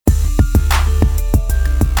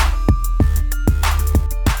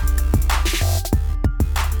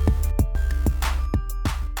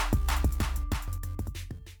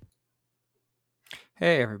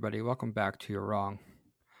Hey, everybody, welcome back to You're Wrong.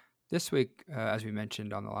 This week, as we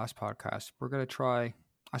mentioned on the last podcast, we're going to try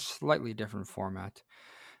a slightly different format.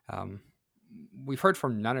 Um, we've heard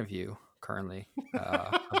from none of you currently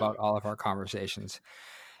about all of our conversations,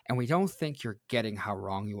 and we don't think you're getting how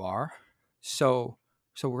wrong you are. So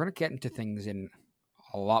we're going to get into things in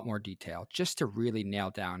a lot more detail just to really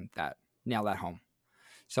nail that home.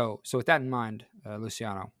 So with that in mind,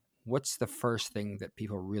 Luciano, what's the first thing that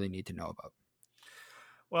people really need to know about?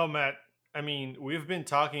 Well, Matt, we've been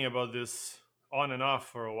talking about this on and off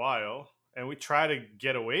for a while, and we try to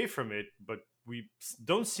get away from it, but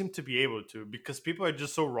don't seem to be able to because people are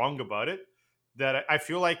just so wrong about it that I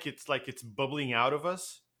feel like it's bubbling out of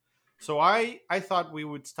us. So I thought we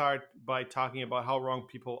would start by talking about how wrong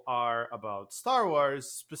people are about Star Wars,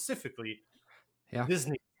 specifically Yeah.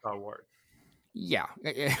 Disney Star Wars. Yeah.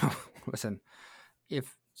 Listen,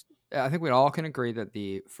 if I think we all can agree that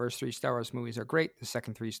the first three Star Wars movies are great, the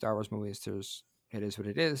second three Star Wars movies, it is what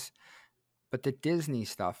it is. But the Disney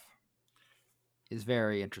stuff is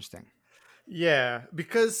very interesting. Yeah,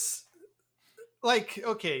 because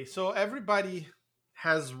okay, so everybody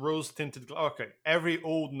has rose tinted okay, every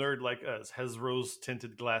old nerd like us has rose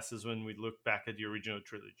tinted glasses when we look back at the original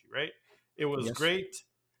trilogy, right? It was Yes. great.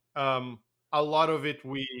 um a lot of it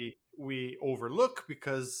we overlook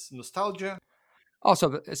because nostalgia.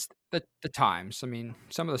 Also, it's the times. I mean,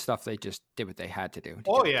 some of the stuff they just did what they had to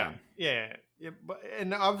Oh get it yeah, done. yeah, but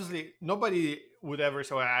and obviously nobody would ever,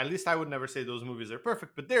 so at least I would never say those movies are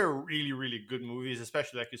perfect, but they're really really good movies,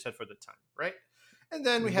 especially like you said for the time, right? And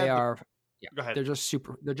then we They had the are, yeah, go ahead. they're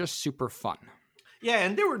just super fun. Yeah,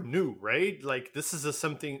 and they were new, right? Like this is a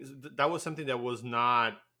something that was something that was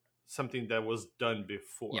not something that was done Yeah.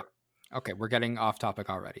 before. Okay, we're getting off topic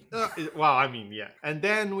already. Well, I mean, yeah. And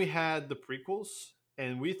then we had the prequels,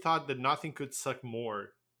 and we thought that nothing could suck more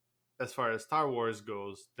as far as Star Wars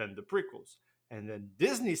goes than the prequels. And then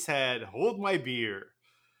Disney said, "Hold my beer,"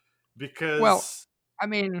 Well, because I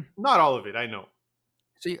mean, not all of it, I know.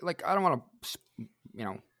 see, like I don't want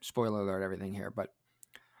to, spoiler alert everything here, but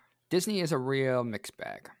Disney is a real mixed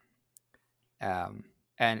bag. um,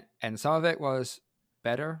 and some of it was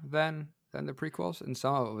better than the prequels, and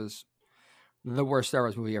some of it was the worst Star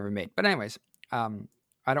Wars movie ever made. But anyways,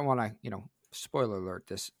 I don't want to spoiler alert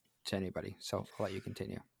this to anybody, so I'll let you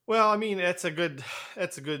continue. Well, I mean, that's a good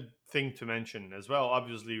thing to mention as well.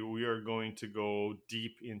 Obviously, we are going to go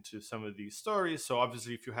deep into some of these stories. So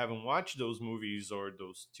obviously, if you haven't watched those movies or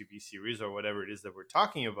those TV series or whatever it is that we're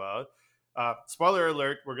talking about, spoiler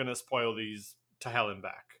alert, we're gonna spoil these to hell and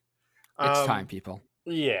back. It's time, Um, people.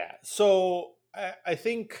 yeah. So I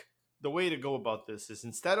think the way to go about this is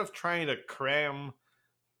instead of trying to cram,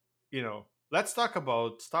 let's talk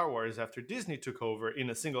about Star Wars after Disney took over in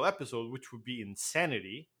a single episode, which would be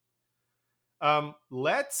insanity.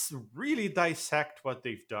 Let's really dissect what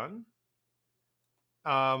they've done.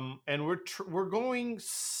 And we're going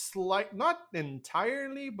not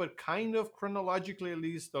entirely, but kind of chronologically, at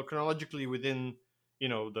least, or chronologically within,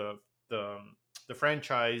 the the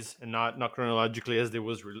franchise, and not chronologically as they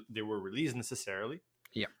were released necessarily.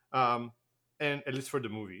 Yeah. Um, and at least for the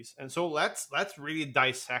movies. And so let's really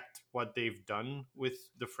dissect what they've done with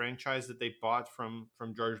the franchise that they bought from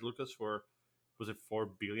George Lucas for, was it $4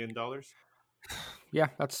 billion? Yeah,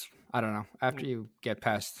 that's, I don't know, after you get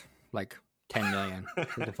past like 10 million,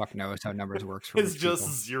 who the fuck knows how numbers works for It's rich just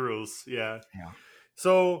people. zeros, yeah. Yeah.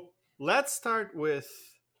 So let's start with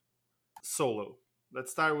Solo.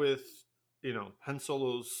 Let's start with Han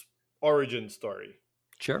Solo's origin story.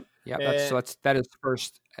 Sure. Yeah, And that is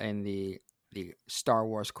first in the Star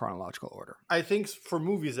Wars chronological order. I think for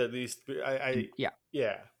movies at least, And yeah,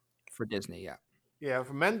 yeah, for Disney, yeah. yeah.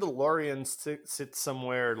 For Mandalorian sits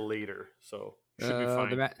somewhere later, so should be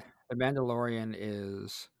fine. The Mandalorian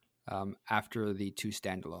is after the two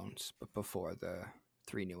standalones, but before the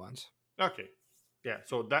three new ones. Okay, yeah.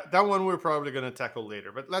 So that one we're probably gonna tackle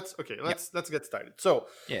later. But Yeah, let's get started. So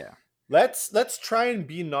yeah. let's try and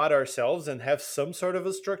be not ourselves and have some sort of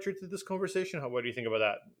a structure to this conversation. What do you think about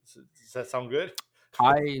that? Does that sound good?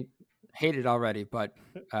 I hate it already, but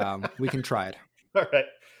we can try it. All right.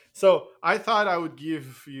 So I thought I would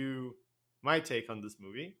give you my take on this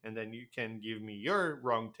movie, and then you can give me your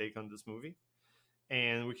wrong take on this movie,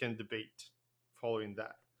 and we can debate following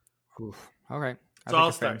that. Oof. All right. I So think I'll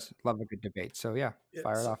our start. fans love a good debate. So yeah,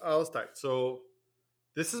 fire it off. I'll start. So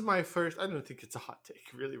this is my first. I don't think it's a hot take,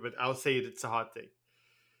 really, but I'll say it's a hot take.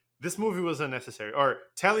 This movie was unnecessary, or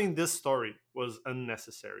telling this story was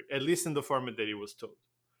unnecessary, at least in the format that it was told.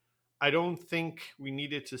 I don't think we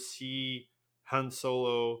needed to see Han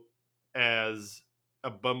Solo as a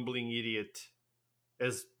bumbling idiot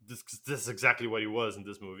as this is exactly what he was in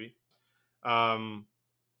this movie. Um,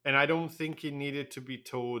 and I don't think it needed to be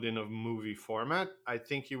told in a movie format. I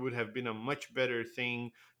think it would have been a much better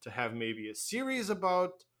thing to have maybe a series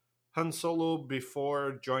about Han Solo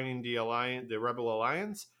before joining the alliance, the Rebel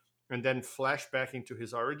Alliance, and then flash back into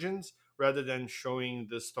his origins rather than showing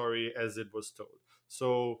the story as it was told.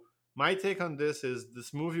 So my take on this is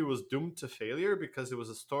this movie was doomed to failure because it was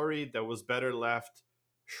a story that was better left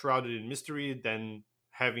shrouded in mystery than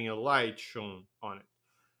having a light shown on it.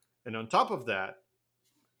 And on top of that,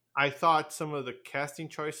 I thought some of the casting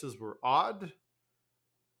choices were odd,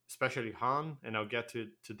 especially Han, and I'll get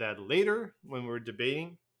to that later when we're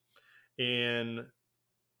debating. And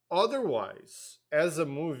otherwise, as a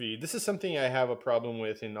movie, this is something I have a problem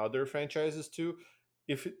with in other franchises too.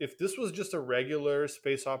 If this was just a regular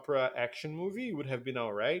space opera action movie, it would have been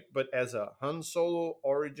all right. But as a Han Solo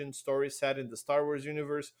origin story set in the Star Wars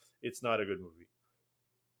universe, it's not a good movie.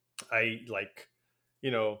 I like,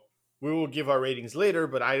 you know, we will give our ratings later,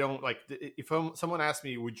 but I don't like if someone asked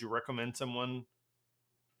me, would you recommend someone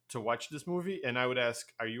to watch this movie? And I would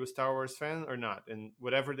ask, are you a Star Wars fan or not? And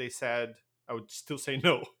whatever they said, I would still say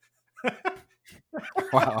no.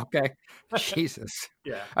 Wow. Okay. Jesus.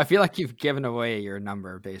 Yeah. I feel like you've given away your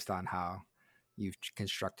number based on how you've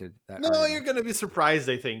constructed that. No, argument. you're gonna be surprised,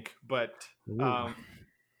 I think, but Ooh.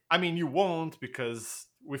 I mean, you won't because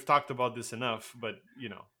we've talked about this enough. But you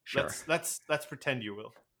know, Sure. let's pretend you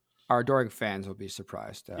will. Our adoring fans will be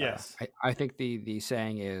surprised. Yes. I think the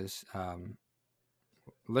saying is,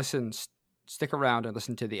 listen, stick around and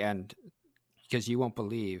listen to the end because you won't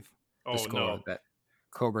believe the Oh score no, that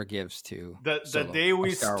Cobra gives to the Solo, day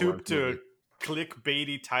we a Star stoop Wars to movie.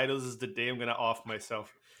 clickbaity titles is the day I'm gonna off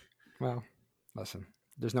myself. Well, listen,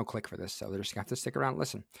 there's no click for this, so they're just gonna have to stick around and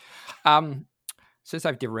listen. Since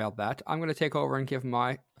I've derailed that, I'm gonna take over and give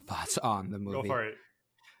my thoughts on the movie. Go for it.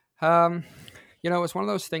 You know, it's one of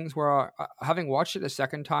those things where having watched it a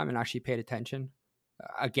second time and actually paid attention,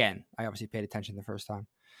 again, I obviously paid attention the first time.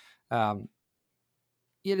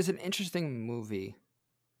 It is an interesting movie.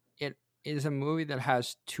 It is a movie that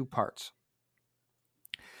has two parts.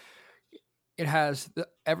 It has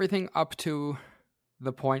everything up to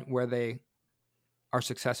the point where they are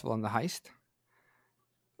successful in the heist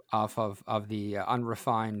off of the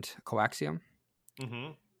unrefined coaxium.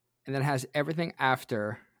 Mm-hmm. And then it has everything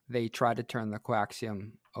after they try to turn the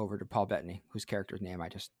coaxium over to Paul Bettany, whose character's name I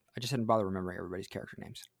just didn't bother remembering everybody's character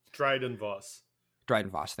names. Dryden Voss.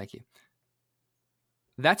 Dryden Voss, thank you.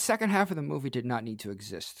 That second half of the movie did not need to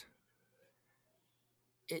exist.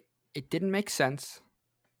 It didn't make sense.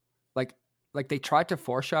 Like they tried to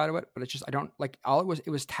foreshadow it, but it's just I don't like all it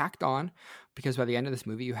was tacked on because by the end of this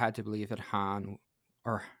movie you had to believe that Han.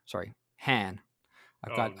 I've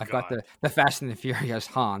got the Fast and the Furious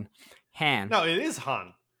Han. No, it is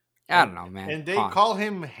Han. I don't know, man. And they Han. call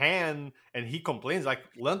him Han, and he complains. Like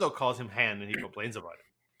Lando calls him Han, and he complains about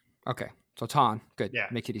it. Okay, so it's Han. Good. Yeah,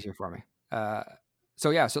 makes it easier for me.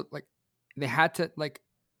 So like they had to like,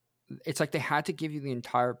 it's like they had to give you the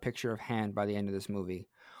entire picture of Han by the end of this movie,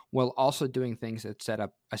 while also doing things that set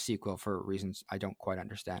up a sequel for reasons I don't quite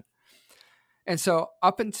understand. And so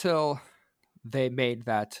up until they made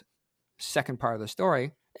that second part of the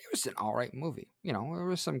story, it was an all right movie. You know, there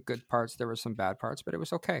was some good parts, there were some bad parts, but it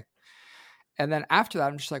was okay. And then after that,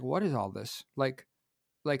 I'm just like, what is all this? Like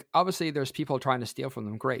obviously there's people trying to steal from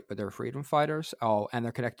them, great, but they're freedom fighters. Oh, and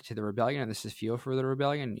they're connected to the rebellion, and this is fuel for the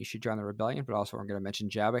rebellion. You should join the rebellion, but also we're going to mention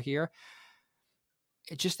Jabba here.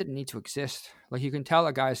 It just didn't need to exist. Like you can tell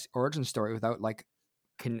a guy's origin story without like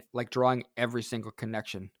drawing every single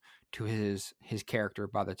connection to his character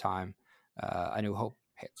by the time A New Hope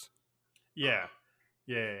hits. Yeah.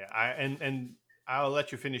 And I'll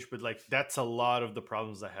let you finish, but like that's a lot of the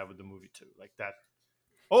problems I have with the movie too. Like that.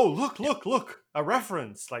 Oh, look, a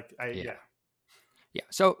reference. Like Yeah.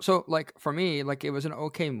 So like for me, like it was an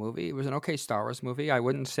okay movie. It was an okay Star Wars movie. I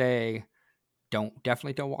wouldn't say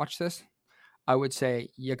definitely don't watch this. I would say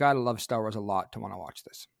you gotta love Star Wars a lot to want to watch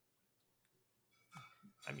this.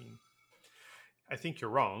 I mean, I think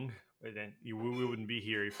you're wrong, but then we wouldn't be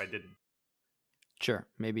here if I didn't. Sure.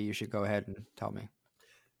 Maybe you should go ahead and tell me.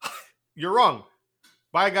 You're wrong.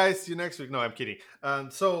 Bye, guys. See you next week. No, I'm kidding.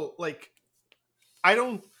 So like, I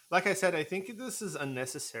don't, like I said, I think this is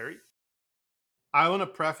unnecessary. I want to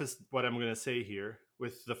preface what I'm going to say here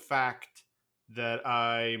with the fact that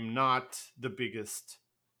I'm not the biggest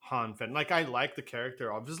Han fan. Like, I like the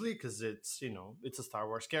character, obviously, because it's, you know, it's a Star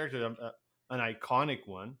Wars character, an iconic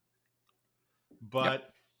one.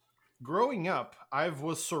 But growing up, I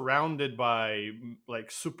was surrounded by,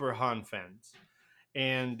 like, super Han fans.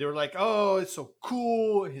 and they're like, "Oh, it's so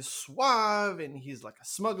cool. He's suave, and he's like a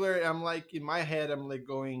smuggler." And I'm like, in my head, I'm like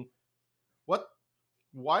going, "What?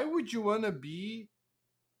 Why would you want to be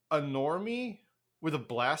a normie with a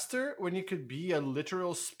blaster when you could be a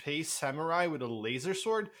literal space samurai with a laser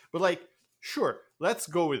sword?" But like, sure, let's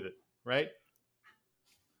go with it, right?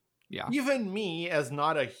 Yeah. Even me, as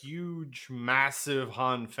not a huge, massive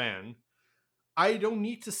Han fan, I don't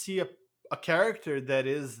need to see a character that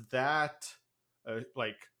is that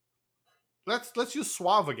like, let's use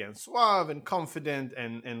suave again, suave and confident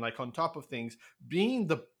and like on top of things, being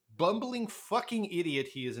the bumbling fucking idiot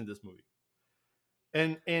he is in this movie.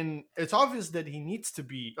 And it's obvious that he needs to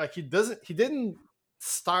be like, he didn't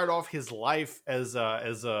start off his life as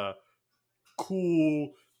a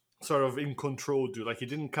cool sort of in control dude. Like, he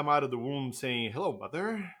didn't come out of the womb saying, "Hello,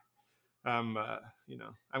 mother, I'm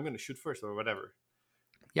gonna shoot first," or whatever.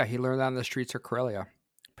 Yeah, he learned that on the streets of Corellia.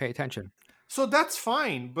 Pay attention. So that's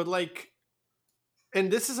fine, but like,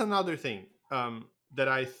 and this is another thing, that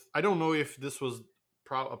I don't know if this was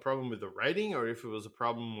a problem with the writing or if it was a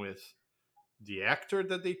problem with the actor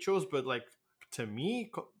that they chose, but like, to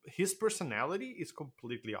me, his personality is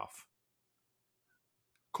completely off.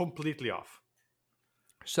 Completely off.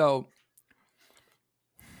 So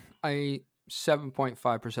I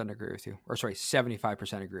 7.5% agree with you. Or sorry,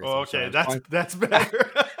 75% agree with you. Okay, So that's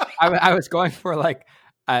better. I was going for like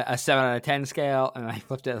a 7 out of 10 scale, and I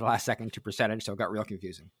flipped it at the last second to percentage, so it got real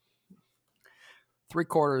confusing.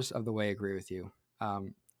 3/4 of the way agree with you.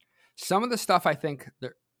 Some of the stuff, I think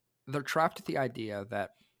they're trapped at the idea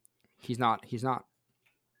that he's not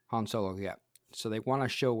Han Solo yet, so they want to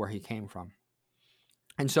show where he came from,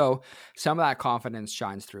 and so some of that confidence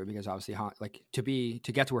shines through because obviously Han, like to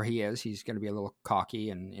get to where he is, he's going to be a little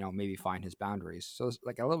cocky and maybe find his boundaries. So it's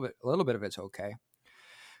like a little bit of it's okay.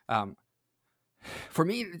 For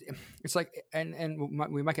me, it's like, and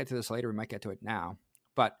we might get to this later. We might get to it now,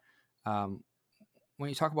 but when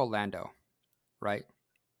you talk about Lando, right?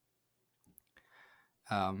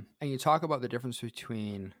 And you talk about the difference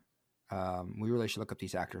between, we really should look up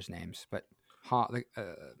these actors' names, but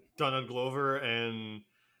Donald Glover and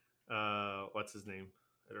what's his name?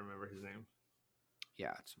 I don't remember his name.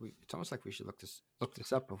 Yeah, it's almost like we should look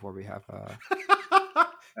this up before we have a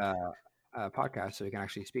podcast, so we can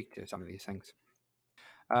actually speak to some of these things.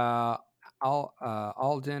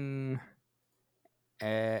 Alden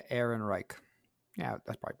Ehrenreich. Yeah,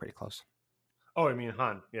 that's probably pretty close. Oh, I mean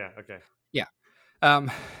Han. Yeah. Okay. Yeah.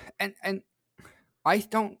 And I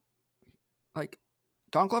don't like,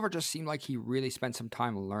 Don Glover just seemed like he really spent some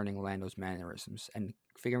time learning Lando's mannerisms and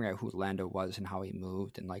figuring out who Lando was and how he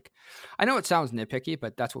moved. And like, I know it sounds nitpicky,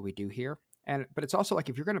 but that's what we do here. But it's also like,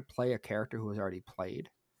 if you're going to play a character who has already played,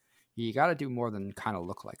 you got to do more than kind of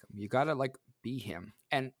look like him. You got to like be him.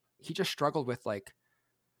 And he just struggled with like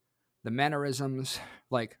the mannerisms.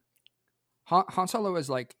 Like Han Solo is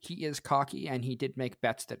like, he is cocky and he did make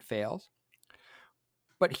bets that failed,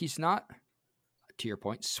 but he's not, to your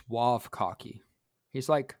point, suave cocky. He's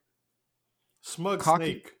like smug cocky.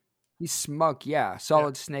 snake. He's smug, yeah.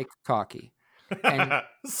 Solid snake cocky. And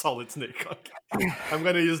solid snake cocky. I'm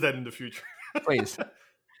gonna use that in the future. Please.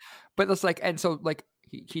 But it's like, and so like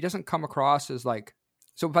he doesn't come across as like,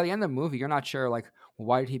 so by the end of the movie, you're not sure like,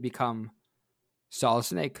 why did he become Solid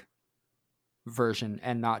Snake version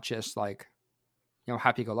and not just like,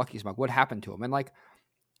 happy-go-lucky smug? What happened to him? And like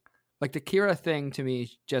the Kira thing to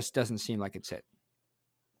me just doesn't seem like it's it.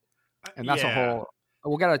 And that's a whole.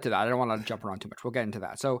 We'll get into that. I don't want to jump around too much. We'll get into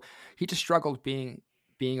that. So he just struggled being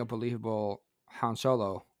a believable Han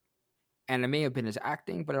Solo, and it may have been his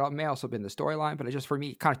acting, but it may also have been the storyline. But it just, for me,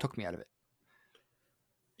 it kind of took me out of it.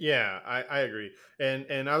 Yeah, I agree.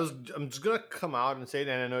 And I'm just gonna come out and say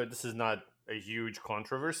that, and I know this is not a huge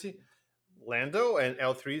controversy. Lando and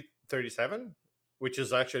L3-37, which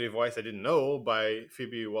is actually a voice I didn't know, by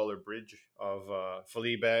Phoebe Waller-Bridge of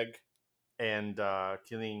Fleabag and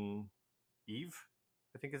Killing Eve,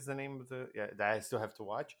 I think is the name of that I still have to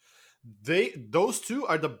watch. Those two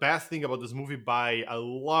are the best thing about this movie by a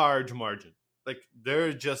large margin. Like,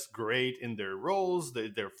 they're just great in their roles.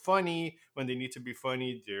 They're funny when they need to be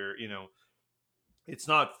funny. They're, it's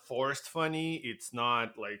not forced funny. It's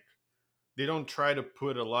not like, they don't try to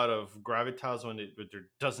put a lot of gravitas on it, but there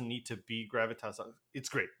doesn't need to be gravitas. It's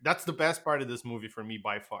great. That's the best part of this movie for me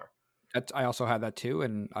by far. I also had that too,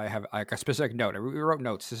 and I have like a specific note. We wrote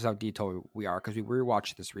notes. This is how detailed we are because we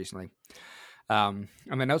rewatched this recently. And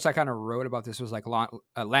the notes I kind of wrote about this was like,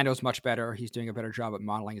 Lando's much better. He's doing a better job at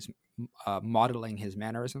modeling his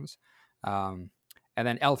mannerisms. And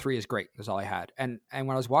then L3 is great. That's all I had. And when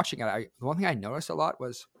I was watching it, the one thing I noticed a lot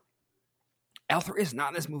was L3 is not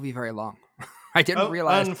in this movie very long. I didn't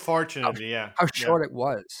realize how, Unfortunately, yeah, how yeah. short it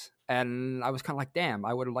was. And I was kind of like, damn,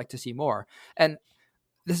 I would have liked to see more. And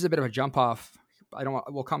this is a bit of a jump off. I don't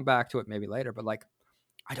want, we'll come back to it maybe later, but like,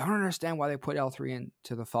 I don't understand why they put L3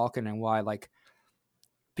 into the Falcon and why, like,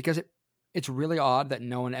 because it's really odd that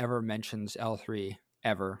no one ever mentions L3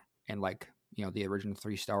 ever in, like, the original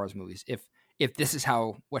 3 Star Wars movies. If this is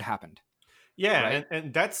how what happened, Yeah, right?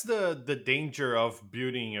 and that's the danger of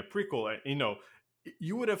building a prequel.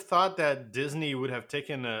 You would have thought that Disney would have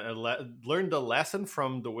taken learned a lesson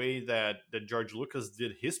from the way that George Lucas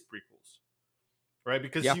did his prequels, right?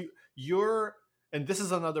 Because Yeah. you're and this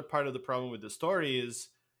is another part of the problem with the story is,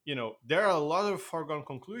 there are a lot of foregone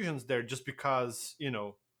conclusions there just because,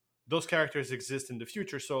 those characters exist in the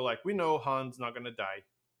future. So like we know Han's not gonna die.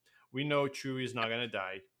 We know Chewie's not gonna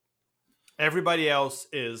die. Everybody else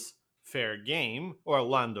is fair game, or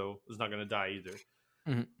Lando is not going to die either.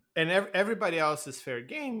 Mhm. And everybody else is fair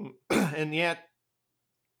game, and yet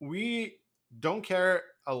we don't care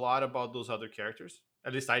a lot about those other characters.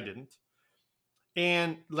 At least I didn't.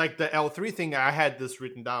 And like the L3 thing, I had this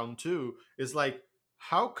written down too, is like,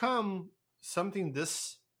 how come something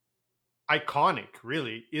this iconic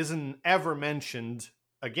really isn't ever mentioned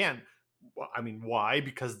again? Well, I mean, why?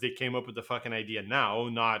 Because they came up with the fucking idea now,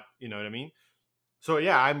 not, you know what I mean? So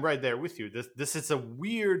yeah, I'm right there with you. This is a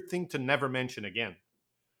weird thing to never mention again.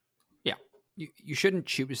 Yeah. You shouldn't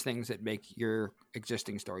choose things that make your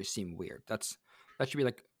existing story seem weird. That should be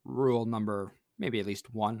like rule number maybe at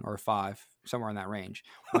least 1 or 5, somewhere in that range,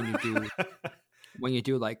 when you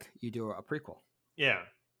do like you do a prequel. Yeah,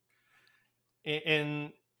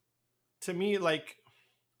 and to me, like,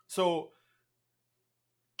 so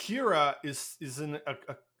Kira is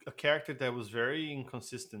a character that was very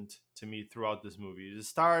inconsistent to me throughout this movie.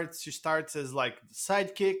 She starts as like the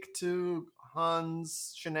sidekick to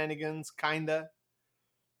Han's shenanigans, kinda,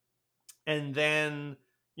 and then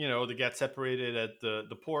they get separated at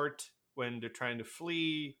the port when they're trying to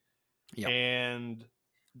flee. Yep. And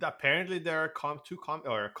apparently there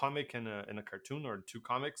are a comic and a cartoon, or 2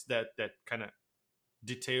 comics that kind of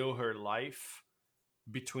detail her life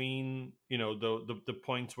between the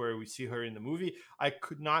points where we see her in the movie. I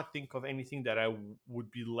could not think of anything that I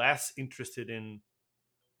would be less interested in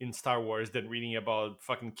Star Wars than reading about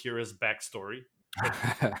fucking Kira's backstory.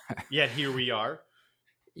 But yet here we are.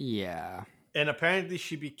 Yeah. And apparently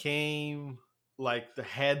she became like the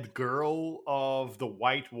head girl of the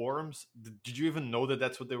White Worms. Did you even know that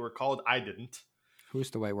that's what they were called? I didn't. Who's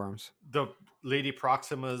the White Worms? The Lady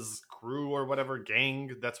Proxima's crew or whatever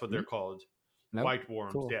gang, that's what they're Hmm? called. Nope. White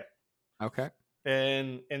Worms, Cool. yeah. Okay.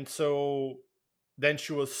 And so then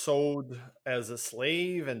she was sold as a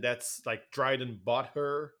slave, and that's like Dryden bought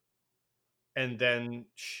her, and then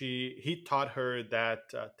he taught her that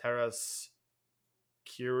Terra's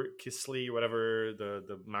Kisley, whatever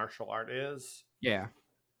the martial art is, Yeah.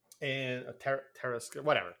 and Terra's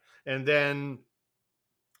whatever, and then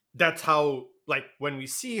that's how, like, when we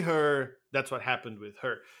see her, that's what happened with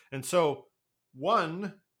her. And so,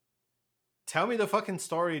 one, tell me the fucking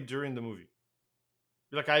story during the movie.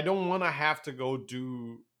 Like, I don't want to have to go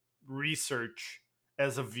do research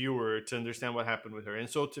as a viewer to understand what happened with her. And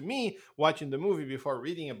so, to me, watching the movie before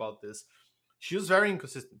reading about this, she was very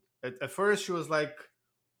inconsistent. At first, she was like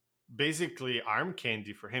basically arm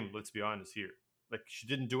candy for him. Let's be honest here. Like, she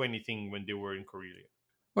didn't do anything when they were in Corellia.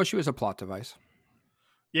 Well, she was a plot device.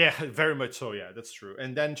 Yeah, very much so. Yeah, that's true.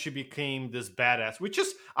 And then she became this badass, which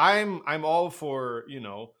is I'm all for,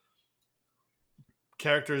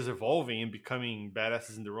 characters evolving and becoming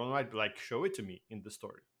badasses in their own right, but like show it to me in the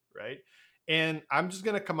story, right? And I'm just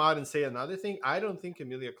gonna come out and say another thing. I don't think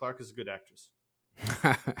Emilia Clarke is a good actress.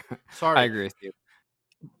 I Sorry. agree with you.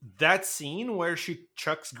 That scene where she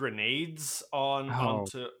chucks grenades Oh,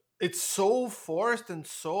 onto, it's so forced and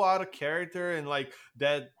so out of character, and like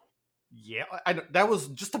that. Yeah, that was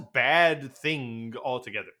just a bad thing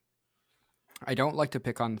altogether. I don't like to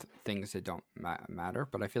pick on things that don't matter,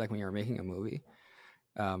 but I feel like when you're making a movie,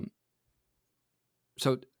 um,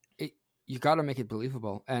 so you got to make it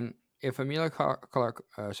believable. And if Emilia Clarke,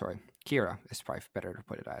 Kira is probably better to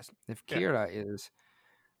put it as, if Yeah. Kira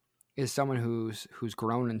is someone who's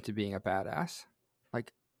grown into being a badass,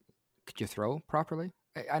 like, could you throw properly?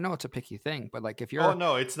 I know it's a picky thing, but like if Oh you're,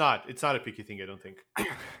 no, it's not. It's not a picky thing. I don't think.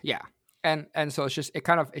 yeah, and so it's just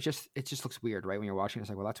it just looks weird, right? When you're watching, it's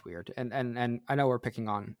like, well, that's weird. And I know we're picking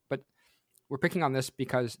on, but we're picking on this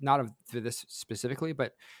because not of for this specifically,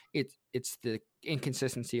 but it's the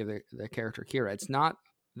inconsistency of the character Kira. It's not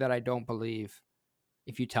that I don't believe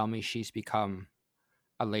if you tell me she's become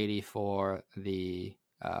a lady for the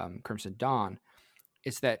Crimson Dawn.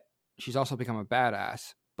 It's that she's also become a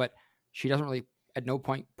badass, but she doesn't really at no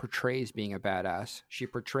point portrays being a badass. She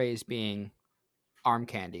portrays being arm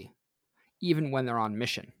candy, even when they're on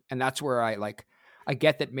mission. And that's where I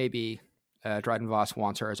get that maybe Dryden Voss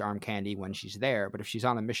wants her as arm candy when she's there, but if she's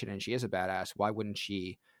on a mission and she is a badass, why wouldn't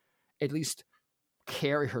she at least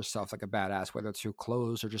carry herself like a badass, whether it's through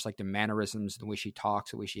clothes or just like the mannerisms, the way she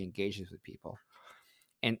talks, the way she engages with people,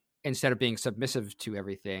 and instead of being submissive to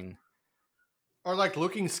everything. Or like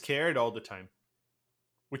looking scared all the time,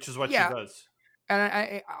 which is what she Yeah, does.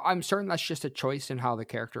 and I'm certain that's just a choice in how the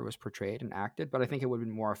character was portrayed and acted, but I think it would have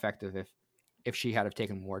been more effective if she had have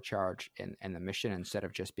taken more charge in the mission instead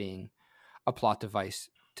of just being a plot device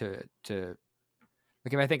to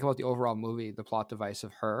like, if I think about the overall movie, the plot device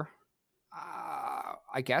of her,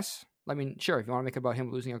 I guess. I mean, sure, if you want to make it about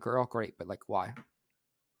him losing a girl, great, but like, why?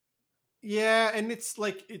 Yeah, and it's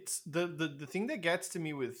like it's the thing that gets to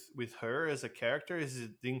me with her as a character is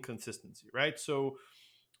the inconsistency, right? So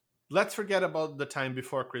let's forget about the time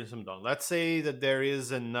before Crimson Dawn. Let's say that there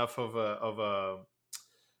is enough of a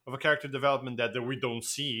character development that we don't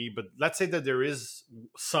see, but let's say that there is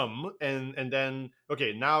some, and then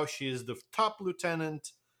okay, now she is the top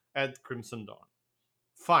lieutenant at Crimson Dawn.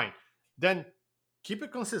 Fine, then keep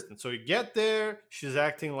it consistent. So you get there, she's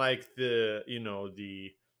acting like the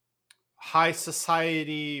high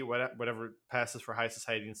society, whatever passes for high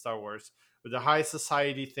society in Star Wars, with the high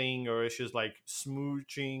society thing, or she's like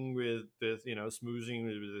smooching with smoozing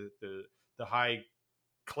with the high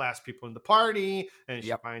class people in the party, and she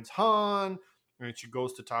Yep. finds Han, and she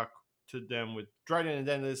goes to talk to them with Dryden, and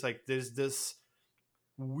then there's this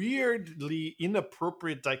weirdly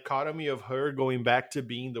inappropriate dichotomy of her going back to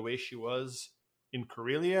being the way she was in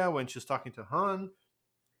Corellia when she's talking to Han,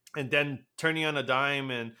 and then turning on a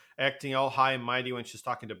dime and acting all high and mighty when she's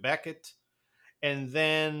talking to Beckett. And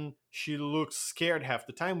then she looks scared half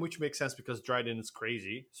the time, which makes sense because Dryden is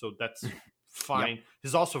crazy. So that's Yep. fine.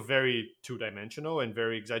 He's also very two-dimensional and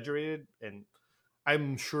very exaggerated. And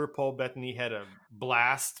I'm sure Paul Bettany had a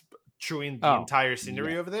blast chewing the Oh, entire yeah.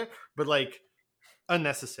 scenery over there, but like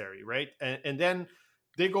unnecessary, right? And then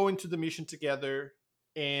they go into the mission together,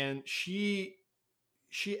 and she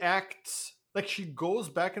acts like she goes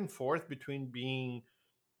back and forth between being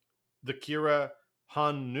the Kira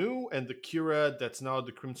Han knew and the Kira that's now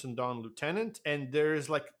the Crimson Dawn lieutenant, and there's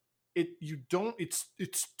like it you don't it's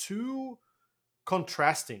too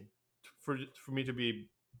contrasting for me to be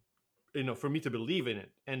for me to believe in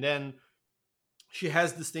it. And then she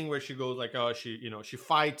has this thing where she goes like, oh, she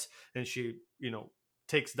fights, and she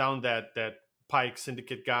takes down that Pike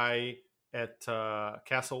Syndicate guy at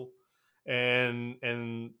Castle, and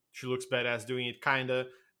she looks badass doing it, kinda.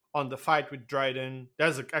 On the fight with Dryden,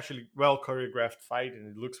 that's actually well choreographed fight, and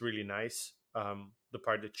it looks really nice. The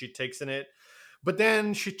part that she takes in it, but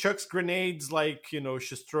then she chucks grenades like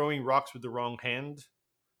she's throwing rocks with the wrong hand,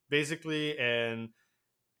 basically, and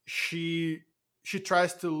she she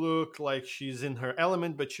tries to look like she's in her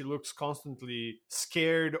element, but she looks constantly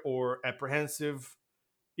scared or apprehensive,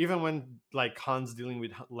 even when like Han's dealing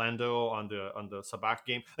with Lando on the Sabak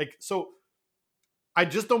game. Like, so I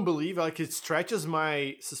just don't believe, like, it stretches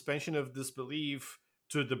my suspension of disbelief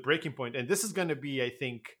to the breaking point. And this is going to be, I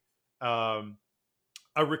think, um,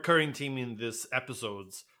 a recurring theme in this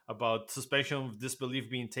episodes about suspension of disbelief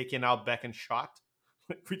being taken out back and shot,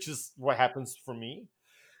 which is what happens for me.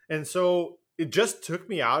 And so it just took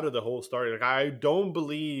me out of the whole story. Like, I don't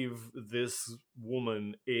believe this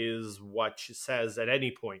woman is what she says at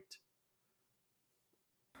any point.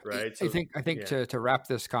 Right? I So think I think yeah. to wrap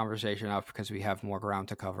this conversation up, because we have more ground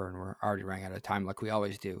to cover and we're already running out of time, like we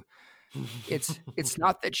always do. It's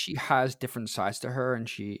not that she has different sides to her and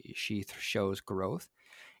she shows growth.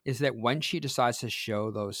 Is that when she decides to show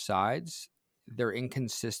those sides, they're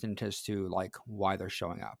inconsistent as to like why they're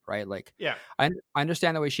showing up, right? Like, Yeah. I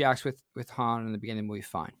understand the way she acts with Han in the beginning of the movie,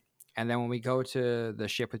 fine. And then when we go to the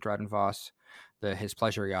ship with Dryden Voss, his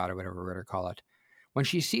pleasure yacht or whatever we're gonna call it, when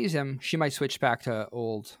she sees him, she might switch back to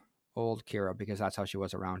old Kira because that's how she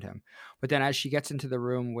was around him. But then as she gets into the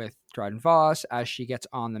room with Dryden Voss, as she gets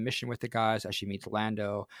on the mission with the guys, as she meets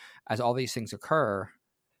Lando, as all these things occur,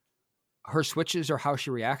 her switches or how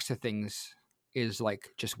she reacts to things is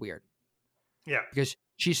like just weird Yeah. because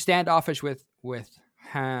she's standoffish with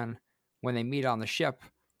Han when they meet on the ship,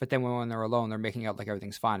 but then when they're alone, they're making out like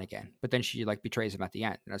everything's fine again. But then she like betrays him at the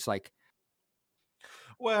end, and it's like,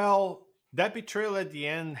 Well, that betrayal at the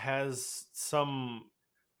end has some,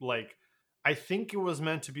 like, I think it was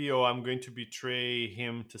meant to be, oh, I'm going to betray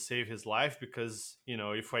him to save his life because,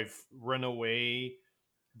 if I've run away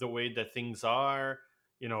the way that things are,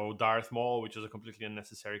 Darth Maul, which is a completely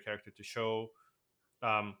unnecessary character to show,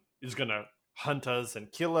 is gonna hunt us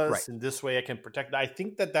and kill Right. us, and this way I can protect. I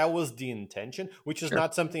think that was the intention, which is Sure.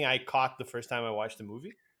 not something I caught the first time I watched the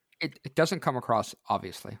movie. It doesn't come across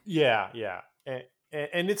obviously. Yeah, yeah.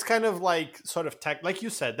 And it's kind of like sort of like you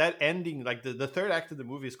said, that ending, like the third act of the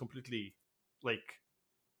movie is completely like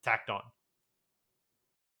tacked on.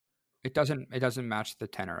 It doesn't match the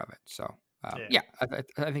tenor of it. So Yeah. yeah,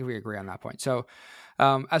 I think we agree on that point. So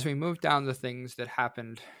as we move down the things that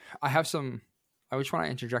happened, I just want to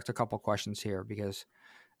interject a couple questions here because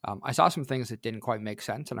I saw some things that didn't quite make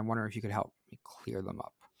sense, and I'm wondering if you could help me clear them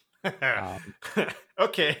up.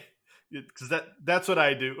 Okay, because that's what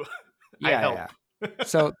I do. I help. Yeah.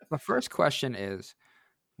 So the first question is,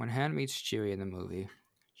 when Han meets Chewie in the movie,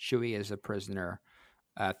 Chewie is a prisoner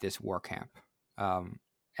at this war camp.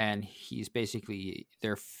 And he's basically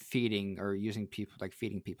they're feeding or using people like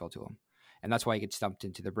feeding people to him, and that's why he gets dumped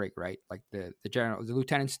into the brig, right? Like the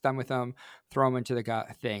lieutenant's done with him, throw him into the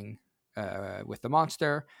thing with the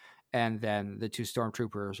monster, and then the two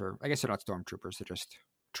stormtroopers, or I guess they're not stormtroopers, they're just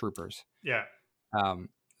troopers. Yeah.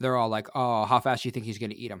 They're all like, "Oh, how fast do you think he's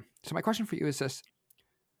going to eat him?" So my question for you is this: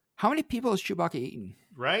 how many people has Chewbacca eaten?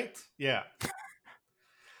 Right? Yeah.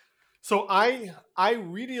 So I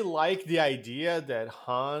really like the idea that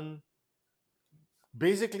Han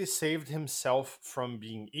basically saved himself from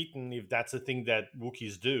being eaten, if that's a thing that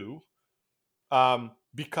Wookiees do.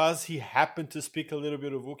 Because he happened to speak a little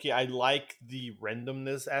bit of Wookiee. I like the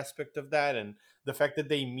randomness aspect of that and the fact that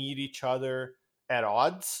they meet each other at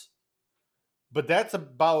odds. But that's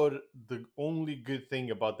about the only good thing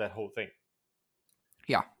about that whole thing.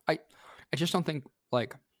 Yeah, I just don't think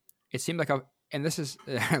like it seemed like and this is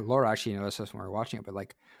Laura actually noticed this when we were watching it, but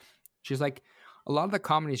like she's like a lot of the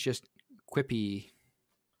comedy is just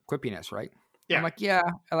quippiness, right? Yeah. I'm like, yeah,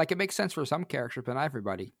 like it makes sense for some characters, but not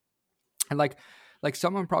everybody. And like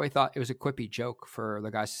someone probably thought it was a quippy joke for the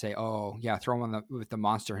guys to say, "Oh yeah, throw him with the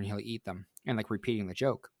monster and he'll eat them," and like repeating the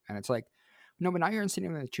joke. And it's like, no, but now you're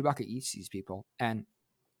insinuating that Chewbacca eats these people, and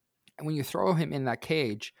when you throw him in that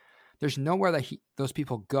cage, there's nowhere that those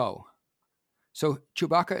people go. So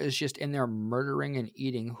Chewbacca is just in there murdering and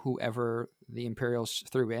eating whoever the Imperials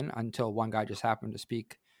threw in until one guy just happened to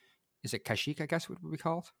speak. Is it Kashyyyk, I guess would be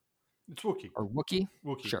called? It's Wookiee. Or Wookiee?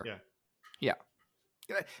 Wookiee, Sure. yeah.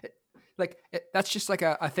 That's just like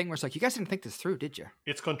a thing where it's like, you guys didn't think this through, did you?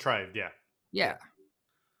 It's contrived, yeah. Yeah.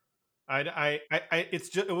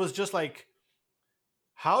 It was just like,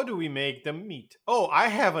 how do we make them meet? Oh, I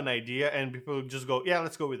have an idea, and people just go, yeah,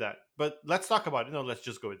 let's go with that. But let's talk about it. No, let's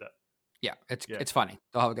just go with that. Yeah, it's funny.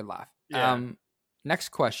 They'll have a good laugh. Yeah. Next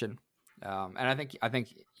question, and I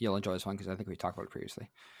think you'll enjoy this one because I think we talked about it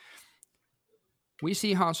previously. We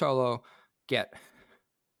see Han Solo get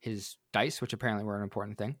his dice, which apparently were an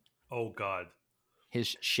important thing. Oh God.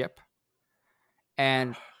 His ship,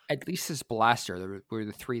 and at least his blaster were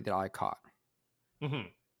the three that I caught. Mm-hmm.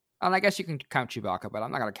 And I guess you can count Chewbacca, but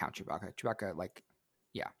I'm not gonna count Chewbacca. Chewbacca,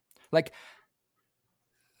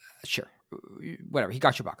 sure, whatever. He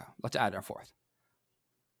got Chewbacca. Let's add a fourth.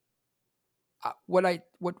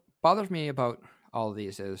 What bothers me about all of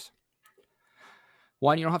these is,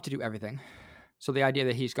 one, you don't have to do everything. So the idea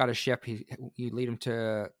that he's got a ship, you lead him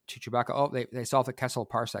to Chewbacca. Oh, they solved the Kessel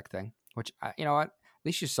Parsec thing, which you know what? At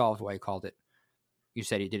least you solved what you called it. You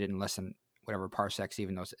said you didn't listen. Whatever parsecs,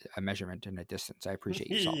 even though it's a measurement and a distance. I appreciate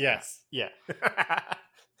you solving Yes, yeah.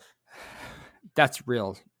 That's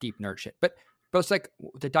real deep nerd shit. But it's like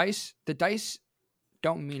the dice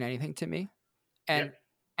don't mean anything to me, and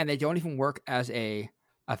they don't even work as a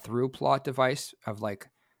through plot device of like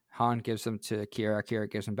Han gives them to Kira, Kira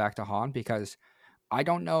gives them back to Han, because I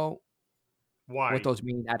don't know why what those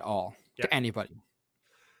mean at all to anybody.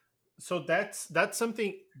 So that's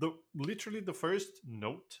something. Literally the first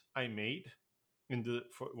note I made when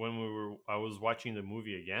I was watching the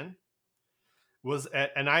movie again was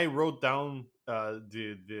and I wrote down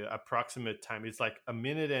the approximate time. It's like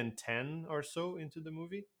 1:10 or so into the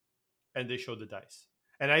movie, and they show the dice.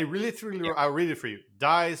 And I really I'll read it for you.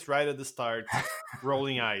 Dice right at the start,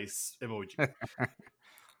 rolling eyes emoji.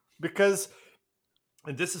 Because,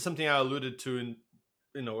 and this is something I alluded to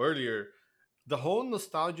earlier, the whole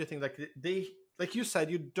nostalgia thing, like you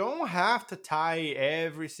said, you don't have to tie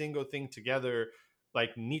every single thing together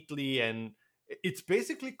like neatly, and it's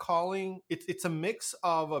basically it's a mix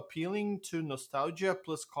of appealing to nostalgia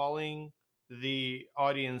plus calling the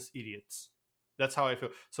audience idiots. That's how I feel.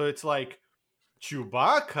 So it's like,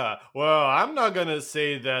 Chewbacca, well, I'm not gonna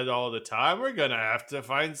say that all the time. We're gonna have to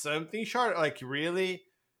find something short. Like, really?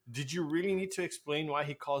 Did you really need to explain why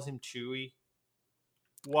he calls him Chewie?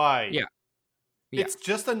 Why? Yeah. It's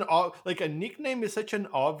just a nickname is such an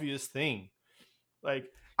obvious thing. Like,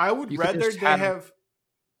 I would You could rather just they have him. have.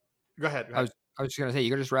 Go ahead. Go I ahead. was I was just gonna say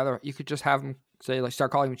you could just have him say like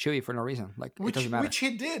start calling him Chewie for no reason. Like it doesn't matter. Which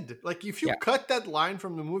he did. Like if you Yeah, cut that line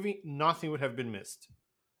from the movie, nothing would have been missed,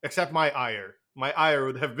 except my ire. My ire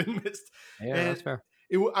would have been missed, yeah, and that's fair.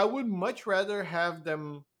 I would much rather have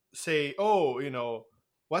them say, "Oh,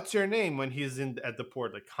 what's your name?" when he's in at the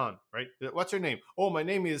port, like Han, right? What's your name? Oh, my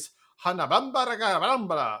name is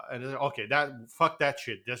Hanabambara. And then, okay, that fuck that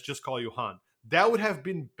shit. Let's just call you Han. That would have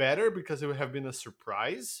been better because it would have been a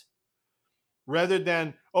surprise rather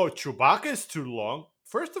than, oh, Chewbacca is too long.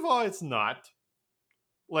 First of all, it's not.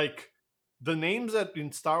 Like, the names that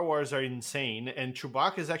in Star Wars are insane, and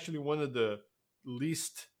Chewbacca is actually one of the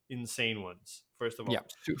least insane ones, first of Yeah,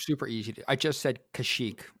 all. super easy. I just said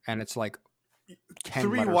Kashyyyk, and it's like 10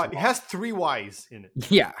 Three letters Y. It long. has three Y's in it.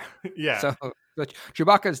 Yeah. Yeah. So but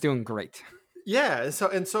Chewbacca is doing great. Yeah.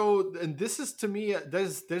 And this is, to me,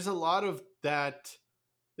 there's a lot of that,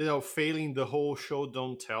 failing the whole show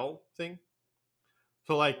don't tell thing.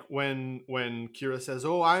 So like when Kira says,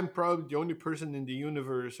 "Oh, I'm probably the only person in the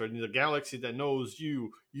universe or in the galaxy that knows you.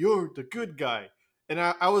 You're the good guy." And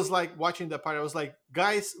I was like watching that part. I was like,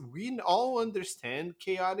 "Guys, we all understand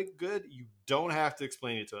chaotic good. You don't have to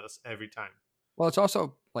explain it to us every time." Well, it's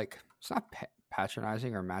also like it's not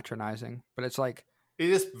patronizing or matronizing, but it's like It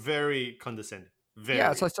is very condescending. yeah,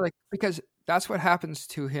 it's Very. like because that's what happens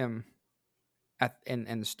to him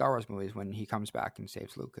in the Star Wars movies when he comes back and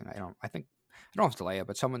saves Luke. And I don't know if it's Leia,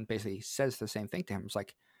 but someone basically says the same thing to him. It's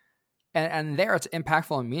like and there it's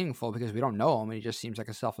impactful and meaningful because we don't know him and he just seems like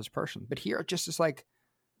a selfless person. But here it just is like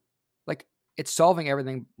it's solving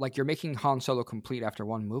everything. Like you're making Han Solo complete after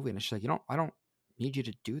one movie, and it's just like I don't need you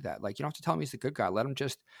to do that. Like you don't have to tell me he's the good guy. Let him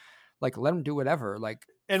just let him do whatever. Like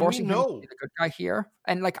And we forcing him to know. be the good guy here,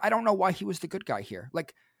 and like I don't know why he was the good guy here.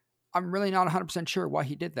 Like I'm really not 100% sure why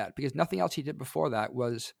he did that because nothing else he did before that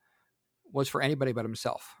was for anybody but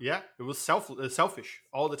himself. Yeah, it was selfish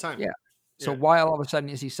all the time. Yeah. So Yeah. why all of a sudden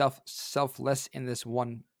is he selfless in this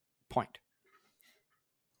one point?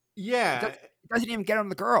 Yeah. It doesn't even get him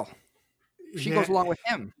the girl. She goes Yeah. along with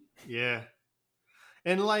him. Yeah.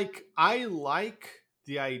 And like I like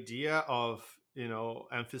the idea of,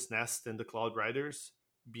 Amphis Nest and the Cloud Riders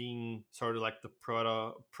being sort of like the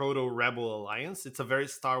proto rebel alliance. It's a very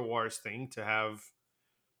Star Wars thing to have,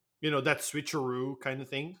 that switcheroo kind of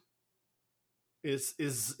thing is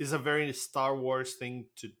a very Star Wars thing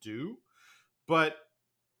to do. But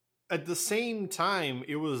at the same time,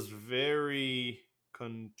 it was very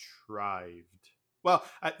contrived. Well,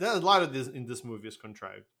 a lot of this in this movie is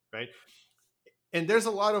contrived, right? And there's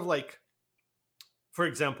a lot of like, for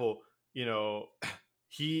example, you know,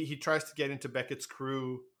 he tries to get into Beckett's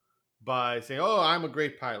crew by saying, "Oh, I'm a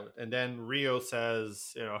great pilot," and then Rio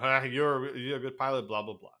says, "Ah, you're a good pilot," blah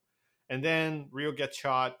blah blah, and then Rio gets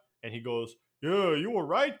shot, and he goes, "Yeah, you were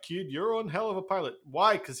right, kid. You're one hell of a pilot."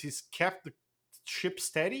 Why? Because he's kept the ship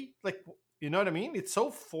steady. Like, you know what I mean? It's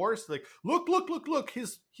so forced. Like, look. He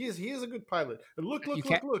is a good pilot. And look, You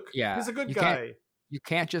can't. Yeah. he's a good You can't. guy. You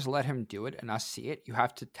can't just let him do it and us see it. You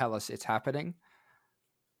have to tell us it's happening,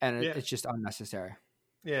 and Yeah. it's just unnecessary.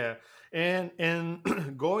 Yeah, and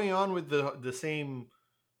going on with the same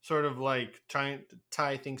sort of like trying to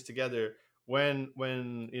tie things together when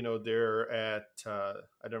they're at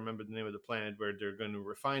I don't remember the name of the planet where they're going to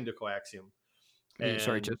refine the coaxium,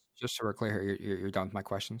 Sorry, and just so we're clear here, you're done with my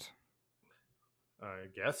questions. I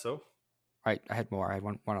guess so. Right, I had more. I had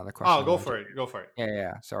one other Oh, question. go for it. Go for it.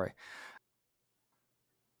 Yeah. Sorry.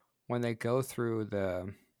 When they go through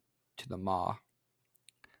to the maw,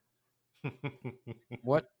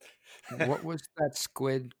 what was that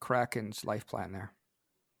squid kraken's life plan there?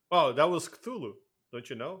 Oh, that was Cthulhu. Don't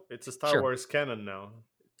you know? It's a Star Sure. Wars canon now.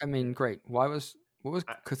 I mean, great. What was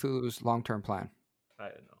I, Cthulhu's long-term plan? I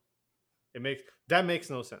don't know. That makes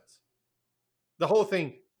no sense. The whole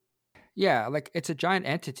thing. Yeah, like it's a giant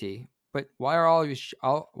entity, but why are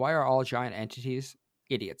all giant entities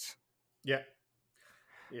idiots? Yeah.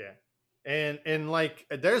 Yeah, and like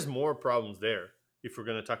there's more problems there if we're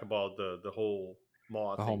gonna talk about the whole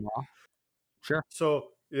maw The whole thing. maw. Sure. So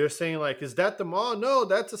you're saying like, is that the maw? No,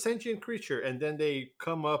 that's a sentient creature. And then they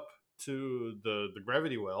come up to the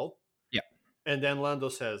gravity well, Yeah. and then Lando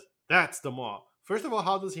says that's the maw. First of all,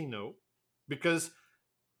 how does he know? Because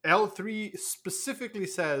L3 specifically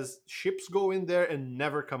says ships go in there and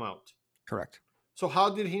never come out. Correct. So how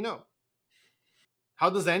did he know? How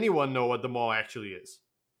does anyone know what the maw actually is?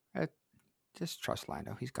 Just trust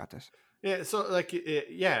Lando. He's got this. Yeah, so like,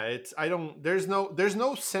 yeah, it's I don't. There's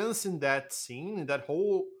no sense in that scene, in that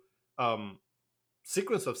whole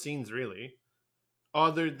sequence of scenes, really,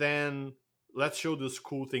 other than let's show this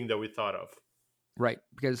cool thing that we thought of. Right,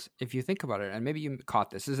 because if you think about it, and maybe you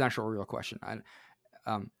caught this is an actual real question.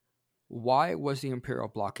 And why was the Imperial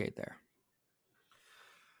blockade there?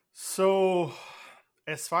 So,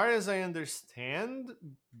 as far as I understand,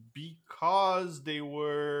 because they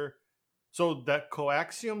were so that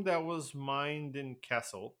coaxium that was mined in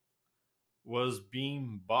Kessel was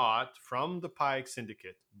being bought from the Pike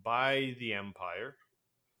Syndicate by the Empire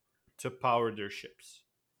to power their ships.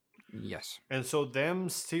 Yes. And so them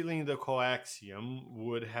stealing the coaxium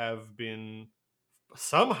would have been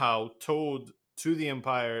somehow told to the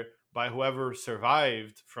Empire by whoever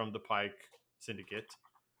survived from the Pike Syndicate.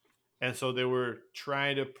 And so they were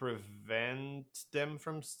trying to prevent them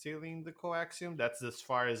from stealing the coaxium. That's as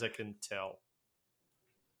far as I can tell.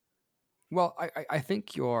 Well, I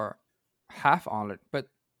think you're half on it, but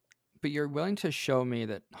you're willing to show me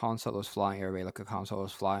that Han Solo's flying. Everybody look at Han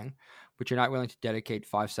Solo's flying, but you're not willing to dedicate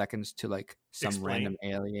 5 seconds to like some Explain. random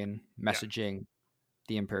alien Yeah. messaging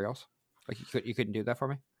the Imperials. Like you couldn't do that for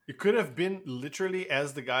me. It could have been literally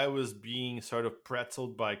as the guy was being sort of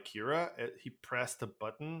pretzeled by Kira, he pressed a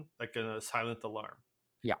button like a silent alarm.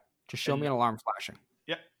 Yeah, just show me an alarm flashing.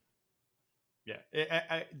 Yeah,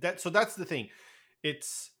 yeah. So that's the thing.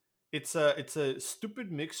 It's a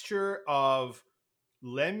stupid mixture of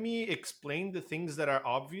let me explain the things that are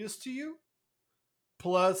obvious to you,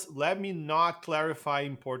 plus let me not clarify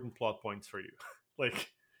important plot points for you. Like,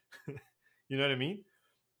 you know what I mean?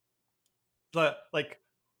 But like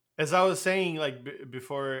as I was saying, like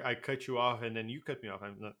before I cut you off, and then you cut me off.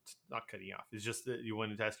 I'm not cutting you off. It's just that you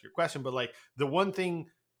wanted to ask your question. But like the one thing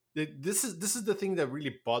that this is the thing that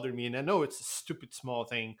really bothered me, and I know it's a stupid small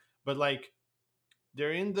thing, but like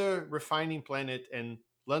they're in the refining planet, and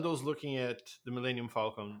Lando's looking at the Millennium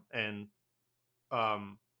Falcon, and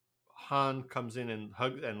Han comes in and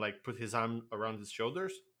hugs and like put his arm around his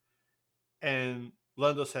shoulders, and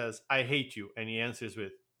Lando says, "I hate you," and he answers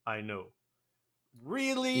with, "I know."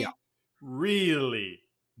 Really? Yeah. Really?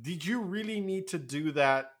 Did you really need to do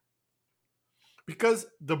that? Because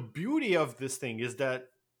the beauty of this thing is that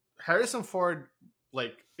Harrison Ford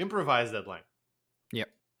like improvised that line. Yep.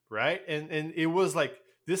 Right? And it was like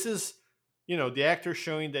this is, the actor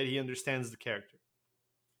showing that he understands the character.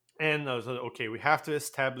 And I was like, okay, we have to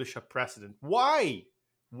establish a precedent. Why?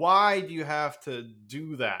 Why do you have to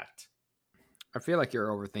do that? I feel like you're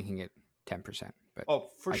overthinking it 10%.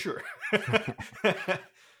 But for sure.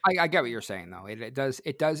 I get what you're saying though. It does.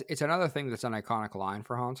 It's another thing that's an iconic line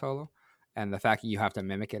for Han Solo, and the fact that you have to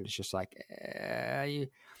mimic it is just like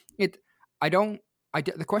it.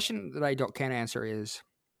 The question that I can't answer is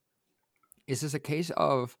this a case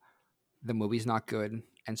of the movie's not good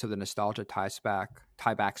and so the nostalgia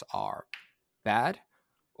tiebacks are bad,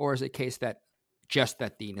 or is it a case that just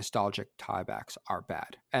that the nostalgic tiebacks are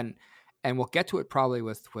bad? And we'll get to it probably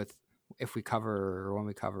with if we cover or when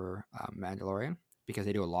we cover Mandalorian, because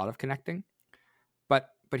they do a lot of connecting. But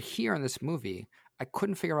here in this movie, I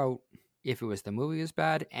couldn't figure out if it was the movie is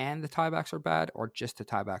bad and the tiebacks are bad, or just the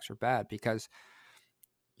tiebacks are bad, because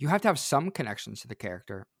you have to have some connections to the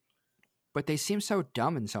character, but they seem so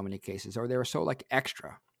dumb in so many cases, or they were so like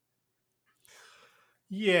extra.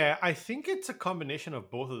 Yeah, I think it's a combination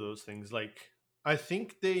of both of those things. Like, I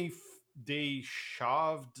think they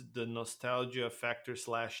shoved the nostalgia factor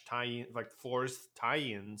 / tie-in, like forced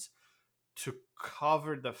tie-ins, to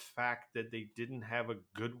cover the fact that they didn't have a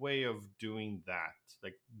good way of doing that,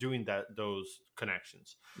 like doing those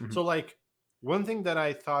connections. Mm-hmm. So, like, one thing that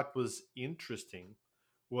I thought was interesting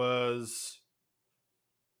was,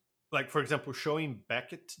 like, for example, showing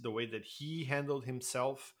Beckett the way that he handled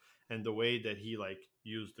himself and the way that he like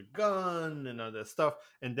used the gun and all that stuff,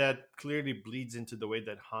 and that clearly bleeds into the way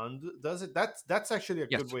that Han does it. That's actually a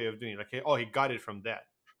good way of doing it. Like, oh, he got it from that,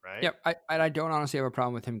 right? Yep. I don't honestly have a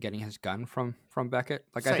problem with him getting his gun from Beckett.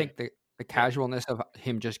 Like, Same. I think the casualness of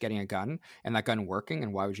him just getting a gun and that gun working,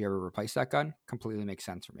 and why would you ever replace that gun, completely makes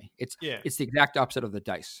sense for me. It's the exact opposite of the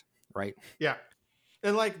dice, right? Yeah.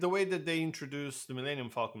 And like the way that they introduce the Millennium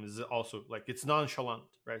Falcon is also like it's nonchalant,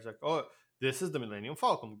 right? It's like, oh, this is the Millennium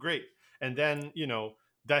Falcon, great. And then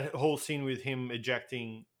that whole scene with him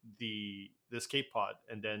ejecting the escape pod,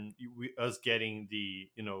 and then us getting the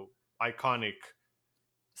iconic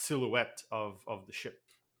silhouette of the ship.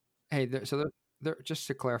 Hey, there, just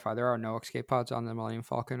to clarify, there are no escape pods on the Millennium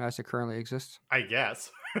Falcon as it currently exists. I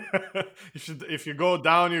guess if you go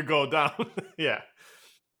down, you go down. Yeah.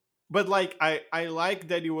 But like I like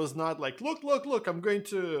that it was not like look, I'm going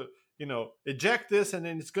to eject this and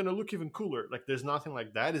then it's going to look even cooler. Like there's nothing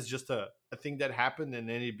like that. It's just a thing that happened and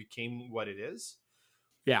then it became what it is.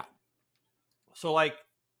 Yeah. So like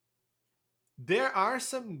there are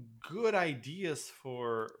some good ideas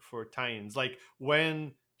for tie-ins, like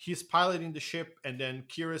when he's piloting the ship and then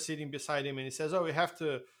Kira's sitting beside him and he says, oh, we have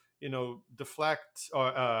to, deflect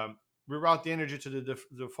or reroute the energy to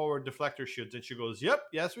the forward deflector shields, and she goes, yep,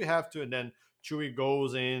 yes, we have to. And then Chewie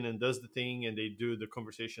goes in and does the thing, and they do the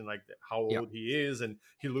conversation like how Yeah. old he is, and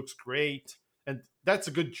he looks great, and that's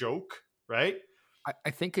a good joke, right?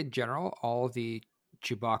 I think in general, all of the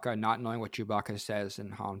Chewbacca not knowing what Chewbacca says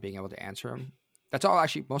and Han being able to answer him, that's all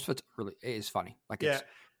actually, most of it's really is funny. Like Yeah,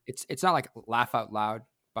 it's not like laugh out loud,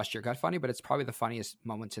 bust your gut funny, but it's probably the funniest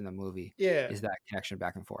moments in the movie yeah. is that connection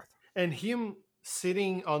back and forth. And him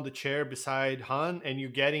sitting on the chair beside Han, and you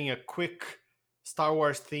getting a quick Star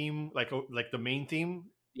Wars theme, like the main theme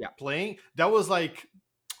Yeah. playing. That was like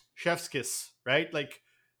chef's kiss, right? Like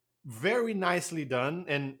very nicely done.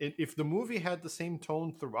 And if the movie had the same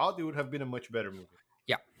tone throughout, it would have been a much better movie.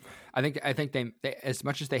 Yeah. I think they as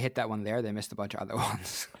much as they hit that one there, they missed a bunch of other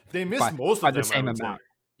ones. They missed most by of the them, I same would say. amount.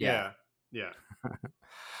 Yeah. Yeah.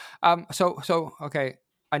 So okay.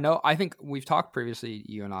 I think we've talked previously,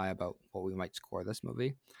 you and I, about what we might score this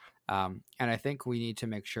movie. And I think we need to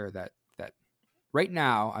make sure that right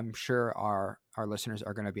now, I'm sure our listeners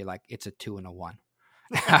are going to be like, it's a 2 and a 1.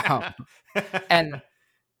 and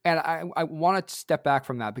I want to step back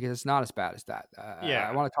from that because it's not as bad as that. Yeah.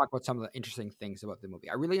 I want to talk about some of the interesting things about the movie.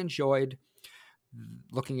 I really enjoyed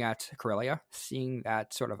looking at Corellia, seeing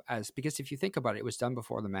that sort of because if you think about it, it was done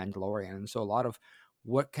before The Mandalorian. And so a lot of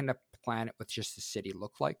what can a planet with just the city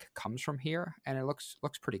look like comes from here. And it looks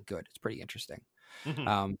pretty good. It's pretty interesting.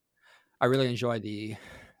 Mhm. I really enjoyed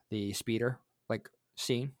the speeder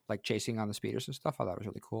scene, like chasing on the speeders and stuff. I thought it was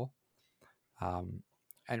really cool.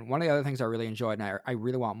 And one of the other things I really enjoyed, and I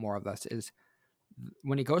really want more of this, is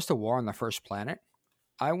when he goes to war on the first planet.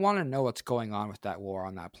 I want to know what's going on with that war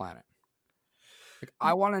on that planet. Like,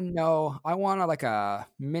 I want to know. I want like a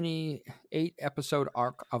mini 8-episode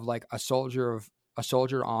arc of like a soldier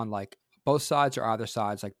on like both sides or either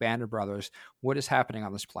sides, like Band of Brothers. What is happening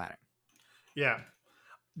on this planet? Yeah.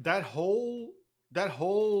 That whole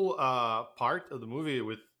part of the movie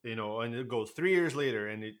with, and it goes 3 years later,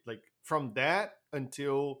 and it, like, from that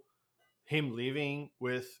until him leaving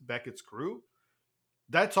with Beckett's crew,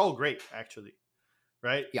 that's all great, actually,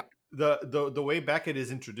 right? Yeah. The way Beckett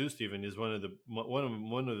is introduced even is one of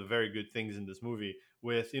the very good things in this movie.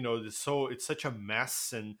 With, it's such a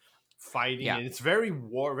mess and fighting, Yeah. and it's very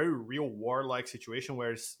real warlike situation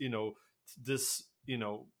where it's, this,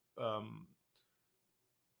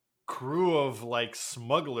 crew of like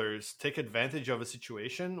smugglers take advantage of a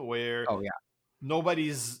situation where Oh yeah.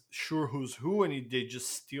 nobody's sure who's who, and they just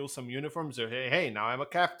steal some uniforms. Or hey, now I'm a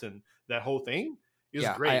captain. That whole thing is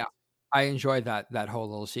Yeah. great. I enjoyed that whole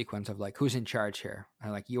little sequence of like, who's in charge here?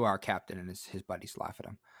 And like, you are captain, and his buddies laugh at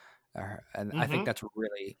him. And I think that's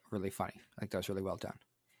really, really funny. I think that was really well done.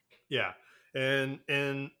 Yeah. And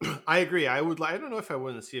I agree. I don't know if I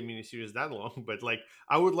want to see a miniseries that long, but like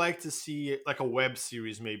I would like to see like a web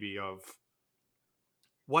series maybe of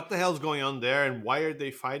what the hell's going on there, and why are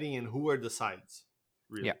they fighting, and who are the sides,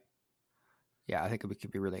 really. Yeah, I think it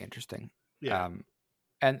could be really interesting. Yeah.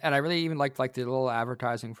 And I really even liked like the little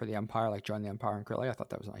advertising for the Empire, like join the Empire and Corellia. I thought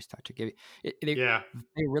that was a nice touch. They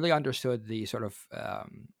really understood the sort of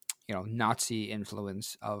Nazi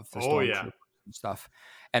influence of the stormtroopers and stuff,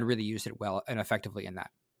 and really used it well and effectively in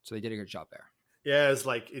that. So they did a good job there. Yeah, it's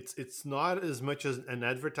like it's not as much as an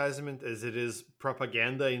advertisement as it is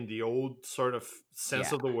propaganda in the old sort of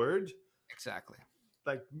sense of the word. Exactly.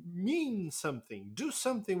 Like, mean something, do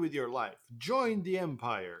something with your life, join the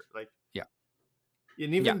Empire. Like, yeah,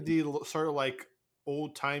 and even the sort of like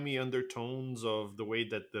old timey undertones of the way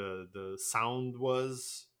that the sound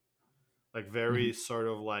was, like very sort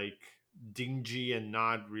of like dingy and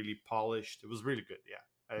not really polished. It was really good.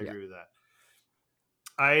 Yeah, I agree with that.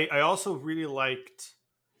 I also really liked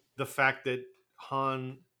the fact that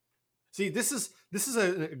Han. See, this is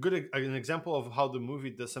a good an example of how the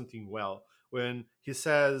movie does something well. When he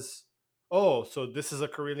says, "Oh, so this is a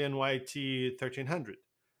Corellian YT 1300,"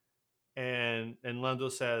 and Lando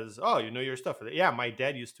says, "Oh, you know your stuff." Yeah, my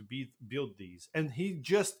dad used to build these, and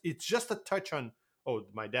it's just a touch on. Oh,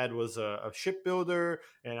 my dad was a shipbuilder,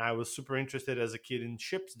 and I was super interested as a kid in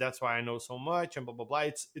ships. That's why I know so much, and blah blah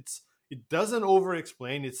blah. It doesn't over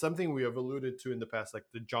explain. It's something we have alluded to in the past, like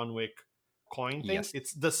the John Wick coin thing. Yes.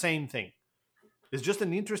 It's the same thing. It's just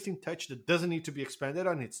an interesting touch that doesn't need to be expanded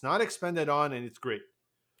on. It's not expanded on, and it's great.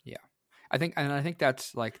 Yeah. I think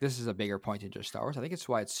that's like, this is a bigger point in just Star Wars. I think it's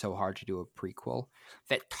why it's so hard to do a prequel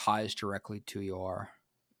that ties directly to your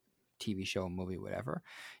TV show, movie, whatever.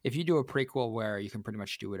 If you do a prequel where you can pretty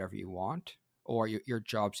much do whatever you want, or your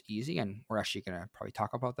job's easy, and we're actually going to probably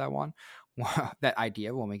talk about that one, that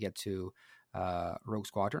idea when we get to Rogue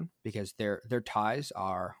Squadron, because their ties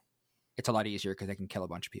are, it's a lot easier because they can kill a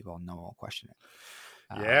bunch of people and no one will question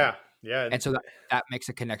it. Yeah, yeah. And so that makes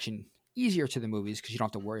a connection easier to the movies because you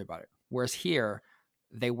don't have to worry about it. Whereas here,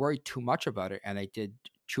 they worried too much about it and they did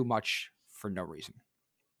too much for no reason.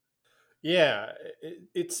 Yeah,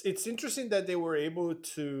 it's interesting that they were able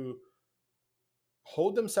to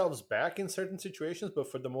hold themselves back in certain situations,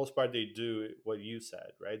 but for the most part, they do what you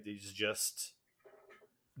said, right?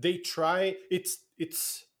 They try.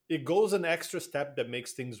 It goes an extra step that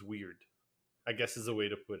makes things weird, I guess is a way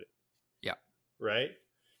to put it. Yeah. Right.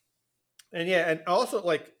 And yeah, and also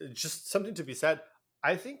like just something to be said.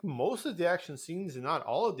 I think most of the action scenes, and not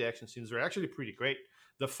all of the action scenes, are actually pretty great.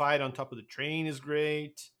 The fight on top of the train is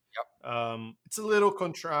great. Yep. It's a little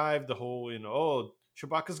contrived. The whole, oh,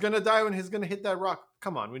 Chewbacca's gonna die when he's gonna hit that rock.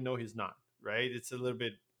 Come on, we know he's not, right? It's a little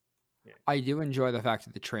bit. Yeah. I do enjoy the fact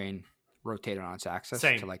that the train rotated on its axis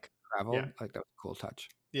Same. to like travel. Yeah. Like that was a cool touch.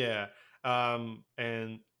 Yeah.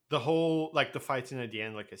 And the whole like the fight scene at the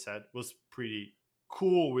end, like I said, was pretty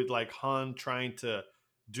cool with like Han trying to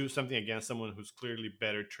do something against someone who's clearly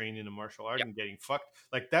better trained in a martial art and getting fucked.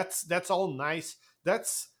 Like that's all nice.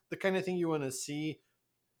 That's the kind of thing you want to see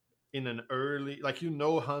in an early, like,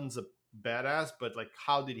 Han's a badass, but like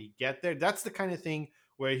how did he get there? That's the kind of thing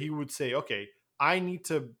where he would say, okay, I need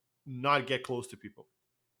to not get close to people.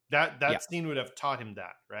 That scene would have taught him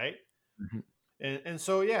that, right? Mm-hmm. And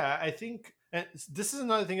so yeah, I think, and this is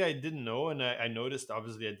another thing I didn't know, and I noticed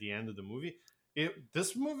obviously at the end of the movie.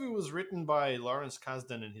 This movie was written by Lawrence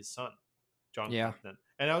Kasdan and his son, John Kasdan.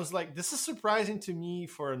 And I was like, this is surprising to me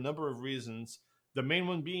for a number of reasons. The main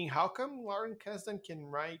one being, how come Lawrence Kasdan can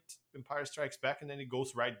write Empire Strikes Back and then he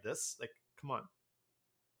goes write this? Like, come on.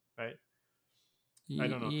 Right? I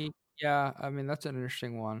don't know. Yeah, I mean, that's an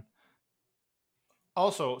interesting one.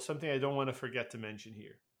 Also, something I don't want to forget to mention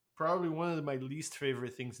here. Probably one of my least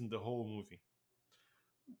favorite things in the whole movie.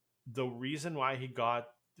 The reason why he got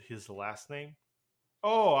his last name.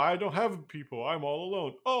 Oh, I don't have people. I'm all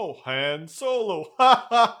alone. Oh, Han Solo. Ha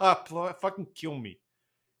ha ha. Fucking kill me.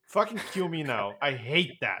 Fucking kill me now. I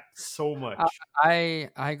hate that so much. I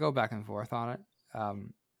go back and forth on it.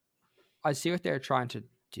 I see what they're trying to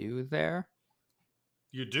do there.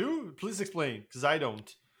 You do? Please explain, because I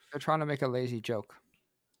don't. They're trying to make a lazy joke.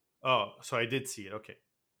 Oh, so I did see it. Okay.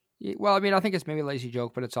 Well, I mean, I think it's maybe a lazy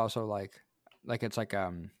joke, but it's also like it's like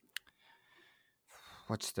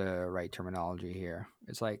what's the right terminology here?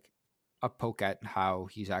 It's like a poke at how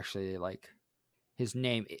he's actually like his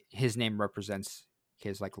name represents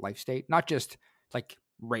his like life state, not just like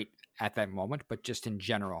right at that moment, but just in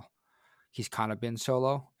general. He's kind of been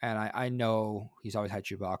solo, and I know he's always had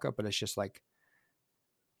Chewbacca, but it's just like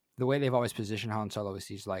the way they've always positioned Han Solo is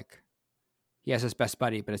he's like, he has his best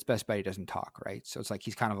buddy, but his best buddy doesn't talk, right? So it's like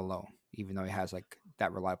he's kind of alone, even though he has like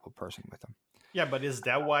that reliable person with him. Yeah, but is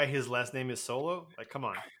that why his last name is Solo? Like, come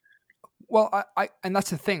on. Well, I and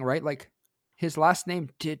that's the thing, right? Like his last name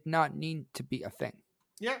did not need to be a thing.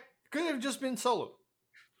 Yeah, could have just been Solo.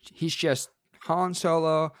 He's just Han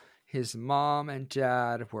Solo. His mom and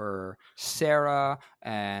dad were Sarah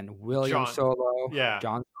and William Solo. Yeah.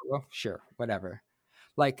 John Solo. Sure, whatever.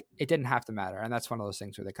 Like it didn't have to matter, and that's one of those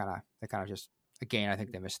things where they kind of just, again, I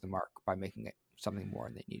think they missed the mark by making it something more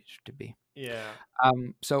than they needed to be. Yeah.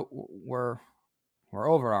 So we're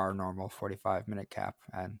over our normal 45-minute cap,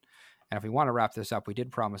 and if we want to wrap this up, we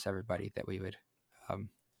did promise everybody that we would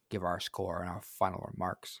give our score and our final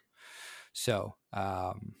remarks. So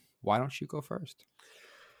why don't you go first?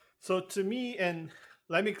 So to me, and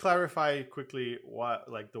let me clarify quickly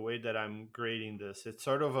what, like, the way that I'm grading this. It's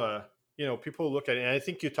sort of a, people look at it, and I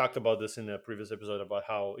think you talked about this in a previous episode about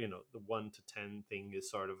how, the 1 to 10 thing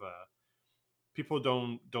is sort of a, people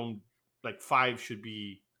don't like 5 should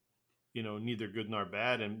be, neither good nor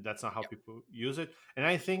bad, and that's not how people use it. And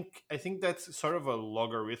I think that's sort of a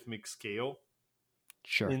logarithmic scale.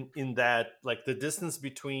 Sure. In that, like, the distance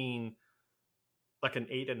between like an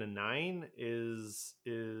 8 and a 9 is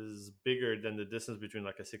bigger than the distance between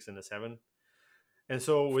like a 6 and a 7. And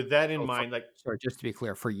so with that in mind, like, sorry, just to be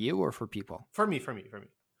clear, for you or for people? For me.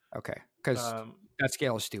 Okay, because that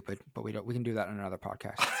scale is stupid, but we can do that in another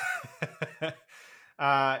podcast.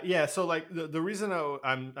 Yeah. So like the reason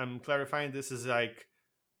I'm clarifying this is like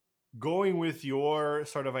going with your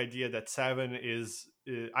sort of idea that 7 is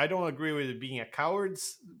I don't agree with it being a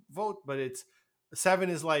coward's vote, but 7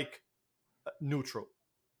 is like neutral.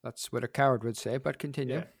 That's what a coward would say, but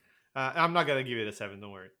continue. Yeah. I'm not gonna give it a 7.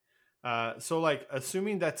 Don't worry. So like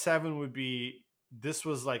assuming that 7 would be, this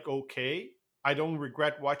was like okay, I don't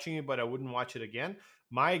regret watching it, but I wouldn't watch it again.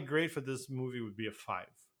 My grade for this movie would be a 5.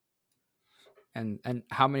 And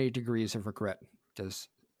how many degrees of regret is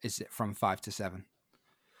it from 5 to 7?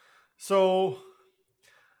 So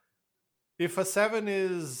if a 7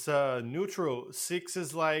 is neutral, 6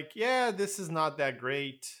 is like, yeah, this is not that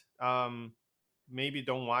great. Maybe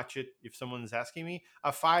don't watch it if someone's asking me.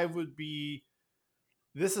 A 5 would be,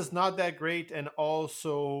 this is not that great, and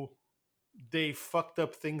also they fucked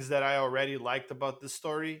up things that I already liked about this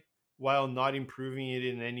story while not improving it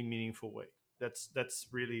in any meaningful way. That's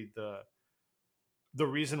really the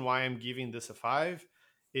reason why I'm giving this a 5.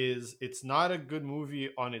 Is it's not a good movie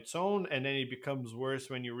on its own, and then it becomes worse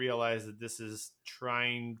when you realize that this is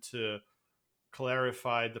trying to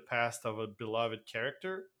clarify the past of a beloved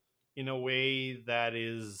character in a way that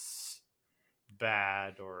is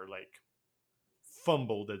bad or like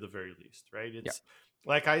fumbled at the very least, right? Yeah. It's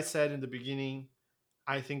like I said in the beginning,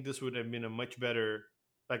 I think this would have been a much better,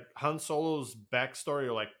 like Han Solo's backstory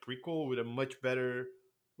or like prequel would have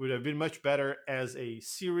been much better as a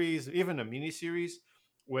series, even a mini series,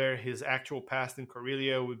 where his actual past in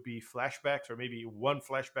Corellia would be flashbacks or maybe one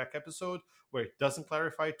flashback episode where it doesn't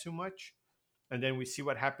clarify too much, and then we see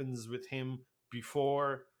what happens with him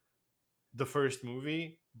before the first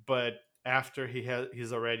movie, but after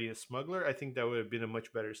he's already a smuggler. I think that would have been a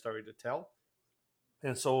much better story to tell,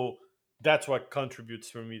 and so that's what contributes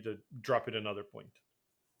for me to drop it another point.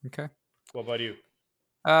 Okay. What about you?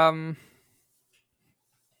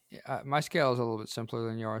 My scale is a little bit simpler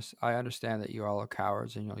than yours. I understand that you all are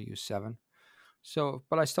cowards and you'll use 7. So,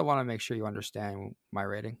 but I still want to make sure you understand my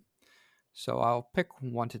rating. So I'll pick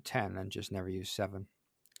 1 to 10 and just never use 7.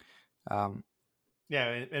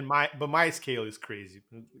 Yeah, and my scale is crazy.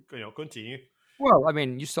 Continue. Well, I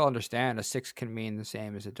mean, you still understand a 6 can mean the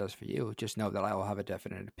same as it does for you. Just know that I will have a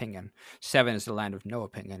definite opinion. 7 is the land of no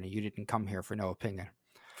opinion, and you didn't come here for no opinion.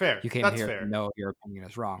 Fair. You came That's here fair. to know your opinion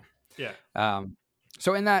is wrong. Yeah.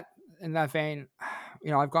 So in that vein,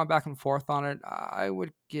 I've gone back and forth on it. I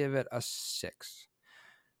would give it a 6.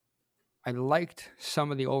 I liked some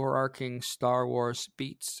of the overarching Star Wars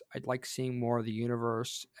beats. I'd like seeing more of the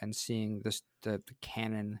universe and seeing the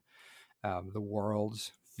canon, the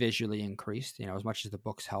worlds visually increased. As much as the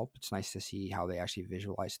books help, it's nice to see how they actually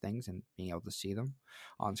visualize things and being able to see them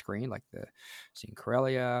on screen, like seeing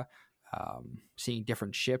Corellia, seeing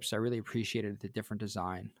different ships. I really appreciated the different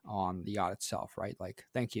design on the yacht itself, right? Like,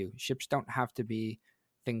 thank you. Ships don't have to be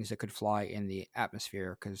things that could fly in the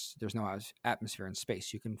atmosphere because there's no atmosphere in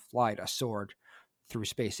space. You can fly a sword through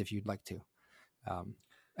space if you'd like to.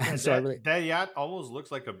 And so that yacht almost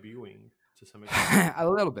looks like a B-wing to some extent. A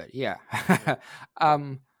little bit, yeah.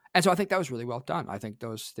 And so I think that was really well done. I think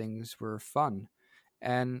those things were fun.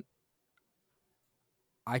 And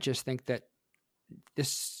I just think that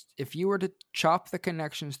if you were to chop the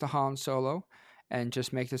connections to Han Solo and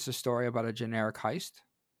just make this a story about a generic heist,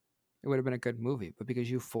 it would have been a good movie. But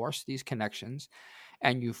because you forced these connections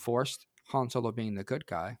and you forced Han Solo being the good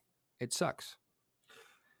guy, it sucks.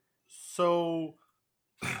 So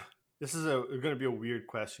this is going to be a weird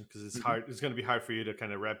question because it's hard. It's going to be hard for you to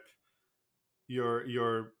kind of wrap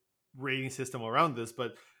your rating system around this.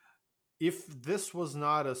 But if this was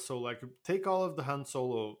not take all of the Han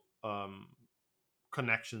Solo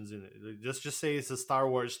connections in it. Just say it's a Star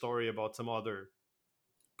Wars story about some other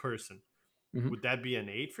person. Mm-hmm. Would that be an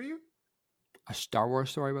 8 for you? A Star Wars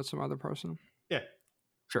story about some other person? Yeah.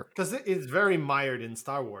 Sure. Because it's very mired in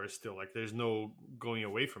Star Wars still. Like, there's no going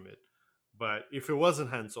away from it. But if it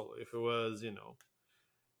wasn't Han Solo, if it was,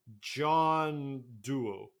 John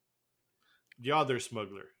Duo, the other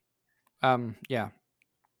smuggler. Yeah.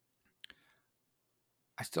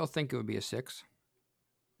 I still think it would be a 6.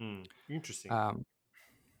 Interesting.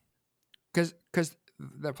 Because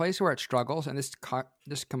the place where it struggles, and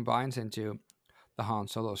this combines into the Han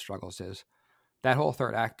Solo struggles, is that whole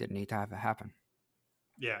third act didn't need to have it happen.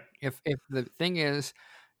 Yeah. If the thing is,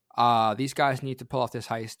 these guys need to pull off this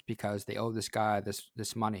heist because they owe this guy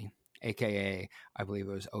this money, aka I believe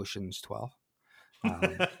it was Ocean's 12.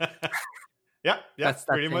 Yeah, that's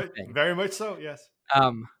pretty much thing. Very much so. Yes.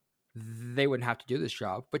 They wouldn't have to do this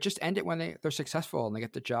job, but just end it when they're successful and they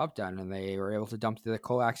get the job done and they were able to dump the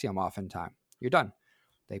coaxium off in time. You're done.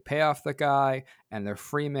 They pay off the guy and they're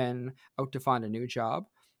free men out to find a new job.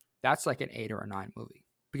 That's like an 8 or a 9 movie.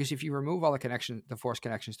 Because if you remove all the force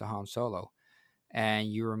connections to Han Solo and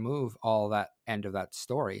you remove all that end of that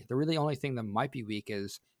story, the really only thing that might be weak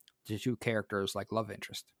is the two characters like love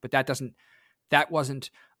interest. But that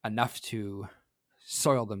wasn't enough to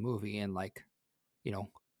soil the movie in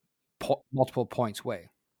multiple points way.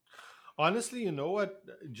 Honestly, you know what?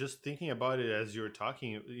 Just thinking about it as you were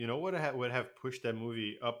talking, you know what would have pushed that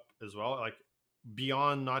movie up as well? Like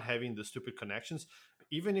beyond not having the stupid connections,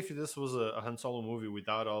 even if this was a Han Solo movie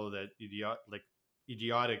without all of that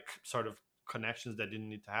idiotic sort of connections that didn't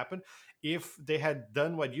need to happen, if they had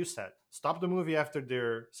done what you said, stop the movie after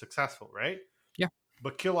they're successful, right? Yeah,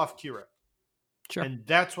 But kill off Kira, sure. and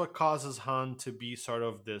that's what causes Han to be sort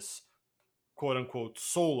of this quote unquote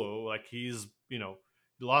solo, like he's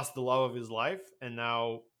lost the love of his life, and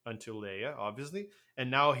now until Leia, obviously,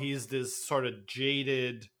 and now he's this sort of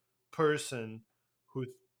jaded person who,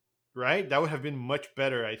 right? That would have been much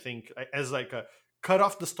better, I think, as like a cut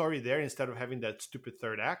off the story there instead of having that stupid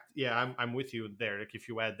third act. Yeah, I'm with you there. Like if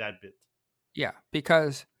you add that bit. Yeah,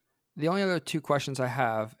 because the only other two questions I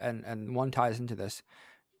have, and one ties into this.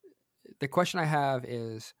 The question I have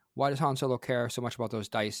is, why does Han Solo care so much about those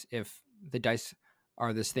dice if the dice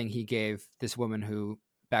are this thing he gave this woman who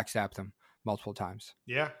backstabbed him multiple times?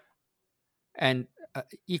 Yeah. And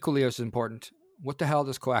equally as important, what the hell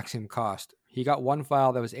does coaxium cost? He got one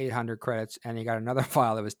file that was 800 credits, and he got another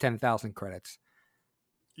file that was 10,000 credits.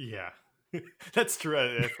 Yeah, that's true.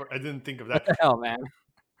 I didn't think of that. What the hell, man?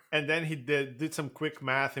 And then he did some quick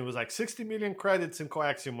math and was like 60 million credits in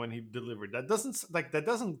coaxium when he delivered. That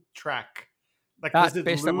doesn't track. Like, Not does it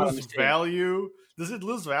based on what I'm lose seeing. value? Does it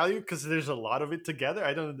lose value because there's a lot of it together?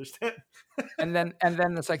 I don't understand. And then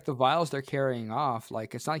it's like the vials they're carrying off.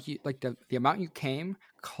 Like it's not like you like the amount you came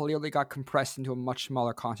clearly got compressed into a much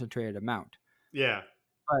smaller concentrated amount. Yeah,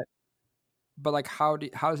 But like how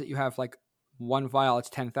is it you have like one vial it's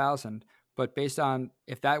 10,000, but based on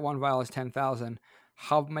if that one vial is 10,000,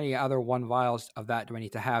 how many other one vials of that do I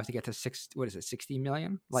need to have to get to 60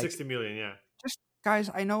 million? Like 60 million. Yeah. just guys,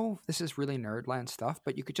 I know this is really nerdland stuff,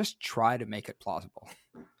 but you could just try to make it plausible.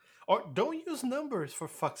 Or don't use numbers for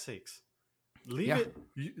fuck's sakes. Leave Yeah. it.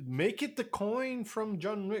 Make it the coin from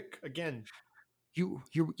John Wick again.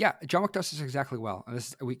 Yeah, John Wick does this exactly well.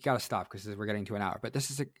 And we got to stop because we're getting to an hour, but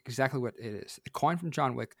this is exactly what it is. The coin from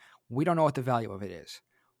John Wick, we don't know what the value of it is.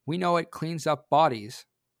 We know it cleans up bodies,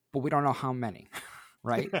 but we don't know how many,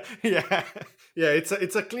 right? Yeah.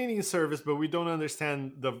 It's a cleaning service, but we don't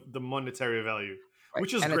understand the monetary value, Right.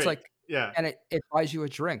 which is And great. it's like, yeah. and it buys you a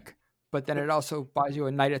drink, but then it also buys you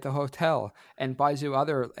a night at the hotel and buys you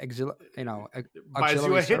other, Buys you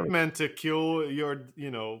auxiliary a service. hitman to kill your,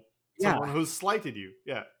 Yeah. someone who's slighted you.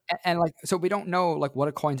 Yeah. And like, so we don't know like what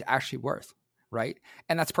a coin's actually worth, right?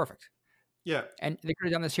 And that's perfect. Yeah. And they could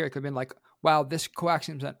have done this here. It could have been like, wow, this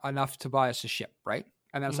coaxium's enough to buy us a ship, right?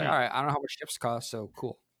 And then it's like, all right, I don't know how much ships cost, so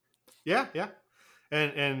cool. Yeah.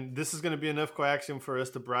 And this is going to be enough coaxium for us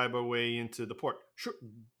to bribe our way into the port. Sure,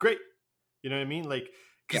 great. You know what I mean? Like,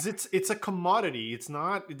 because it's a commodity. It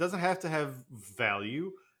doesn't have to have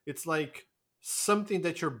value. It's like something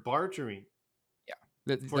that you're bartering.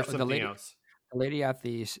 Yeah. For something else. The lady at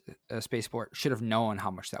the spaceport should have known how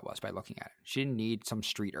much that was by looking at it. She didn't need some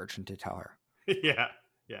street urchin to tell her. Yeah.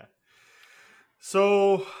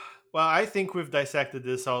 So, well, I think we've dissected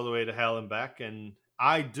this all the way to hell and back, and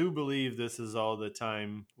I do believe this is all the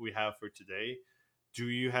time we have for today. Do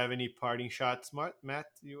you have any parting shots, Matt?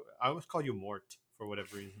 I always call you Mort for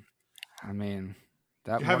whatever reason. I mean,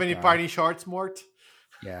 do you have any parting shots, Mort?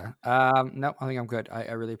 Yeah. No, I think I'm good.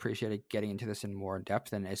 I really appreciated getting into this in more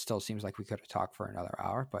depth, and it still seems like we could have talked for another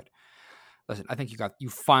hour. But listen, I think you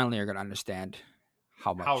finally are going to understand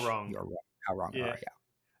how wrong you are. Yeah.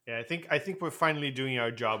 Yeah, I think we're finally doing our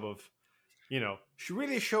job of,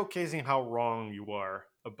 really showcasing how wrong you are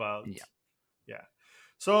about. Yeah.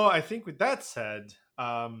 So I think with that said,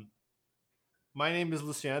 my name is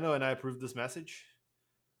Luciano, and I approve this message.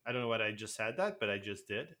 I don't know what I just said that, but I just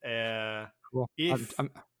did. Cool.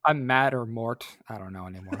 I'm Matt or Mort. I don't know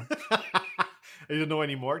anymore. You don't know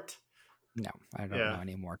any Mort? No, I don't know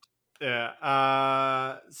any Mort.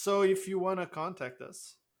 Yeah. So if you want to contact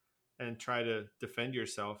us and try to defend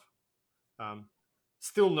yourself,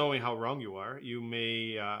 still knowing how wrong you are, you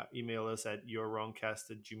may email us at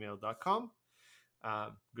yourwrongcast@gmail.com.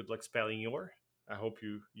 Good luck spelling your. I hope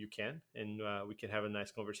you can, and we can have a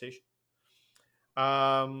nice conversation.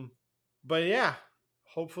 But yeah,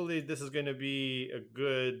 hopefully this is going to be a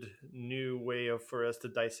good new way for us to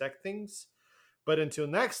dissect things. But until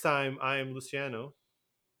next time, I am Luciano.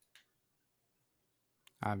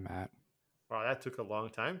 I'm Matt. Wow, that took a long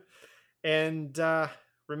time. And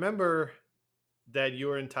remember that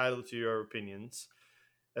you're entitled to your opinions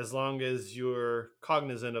as long as you're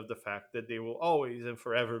cognizant of the fact that they will always and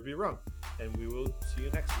forever be wrong. And we will see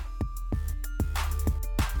you next week.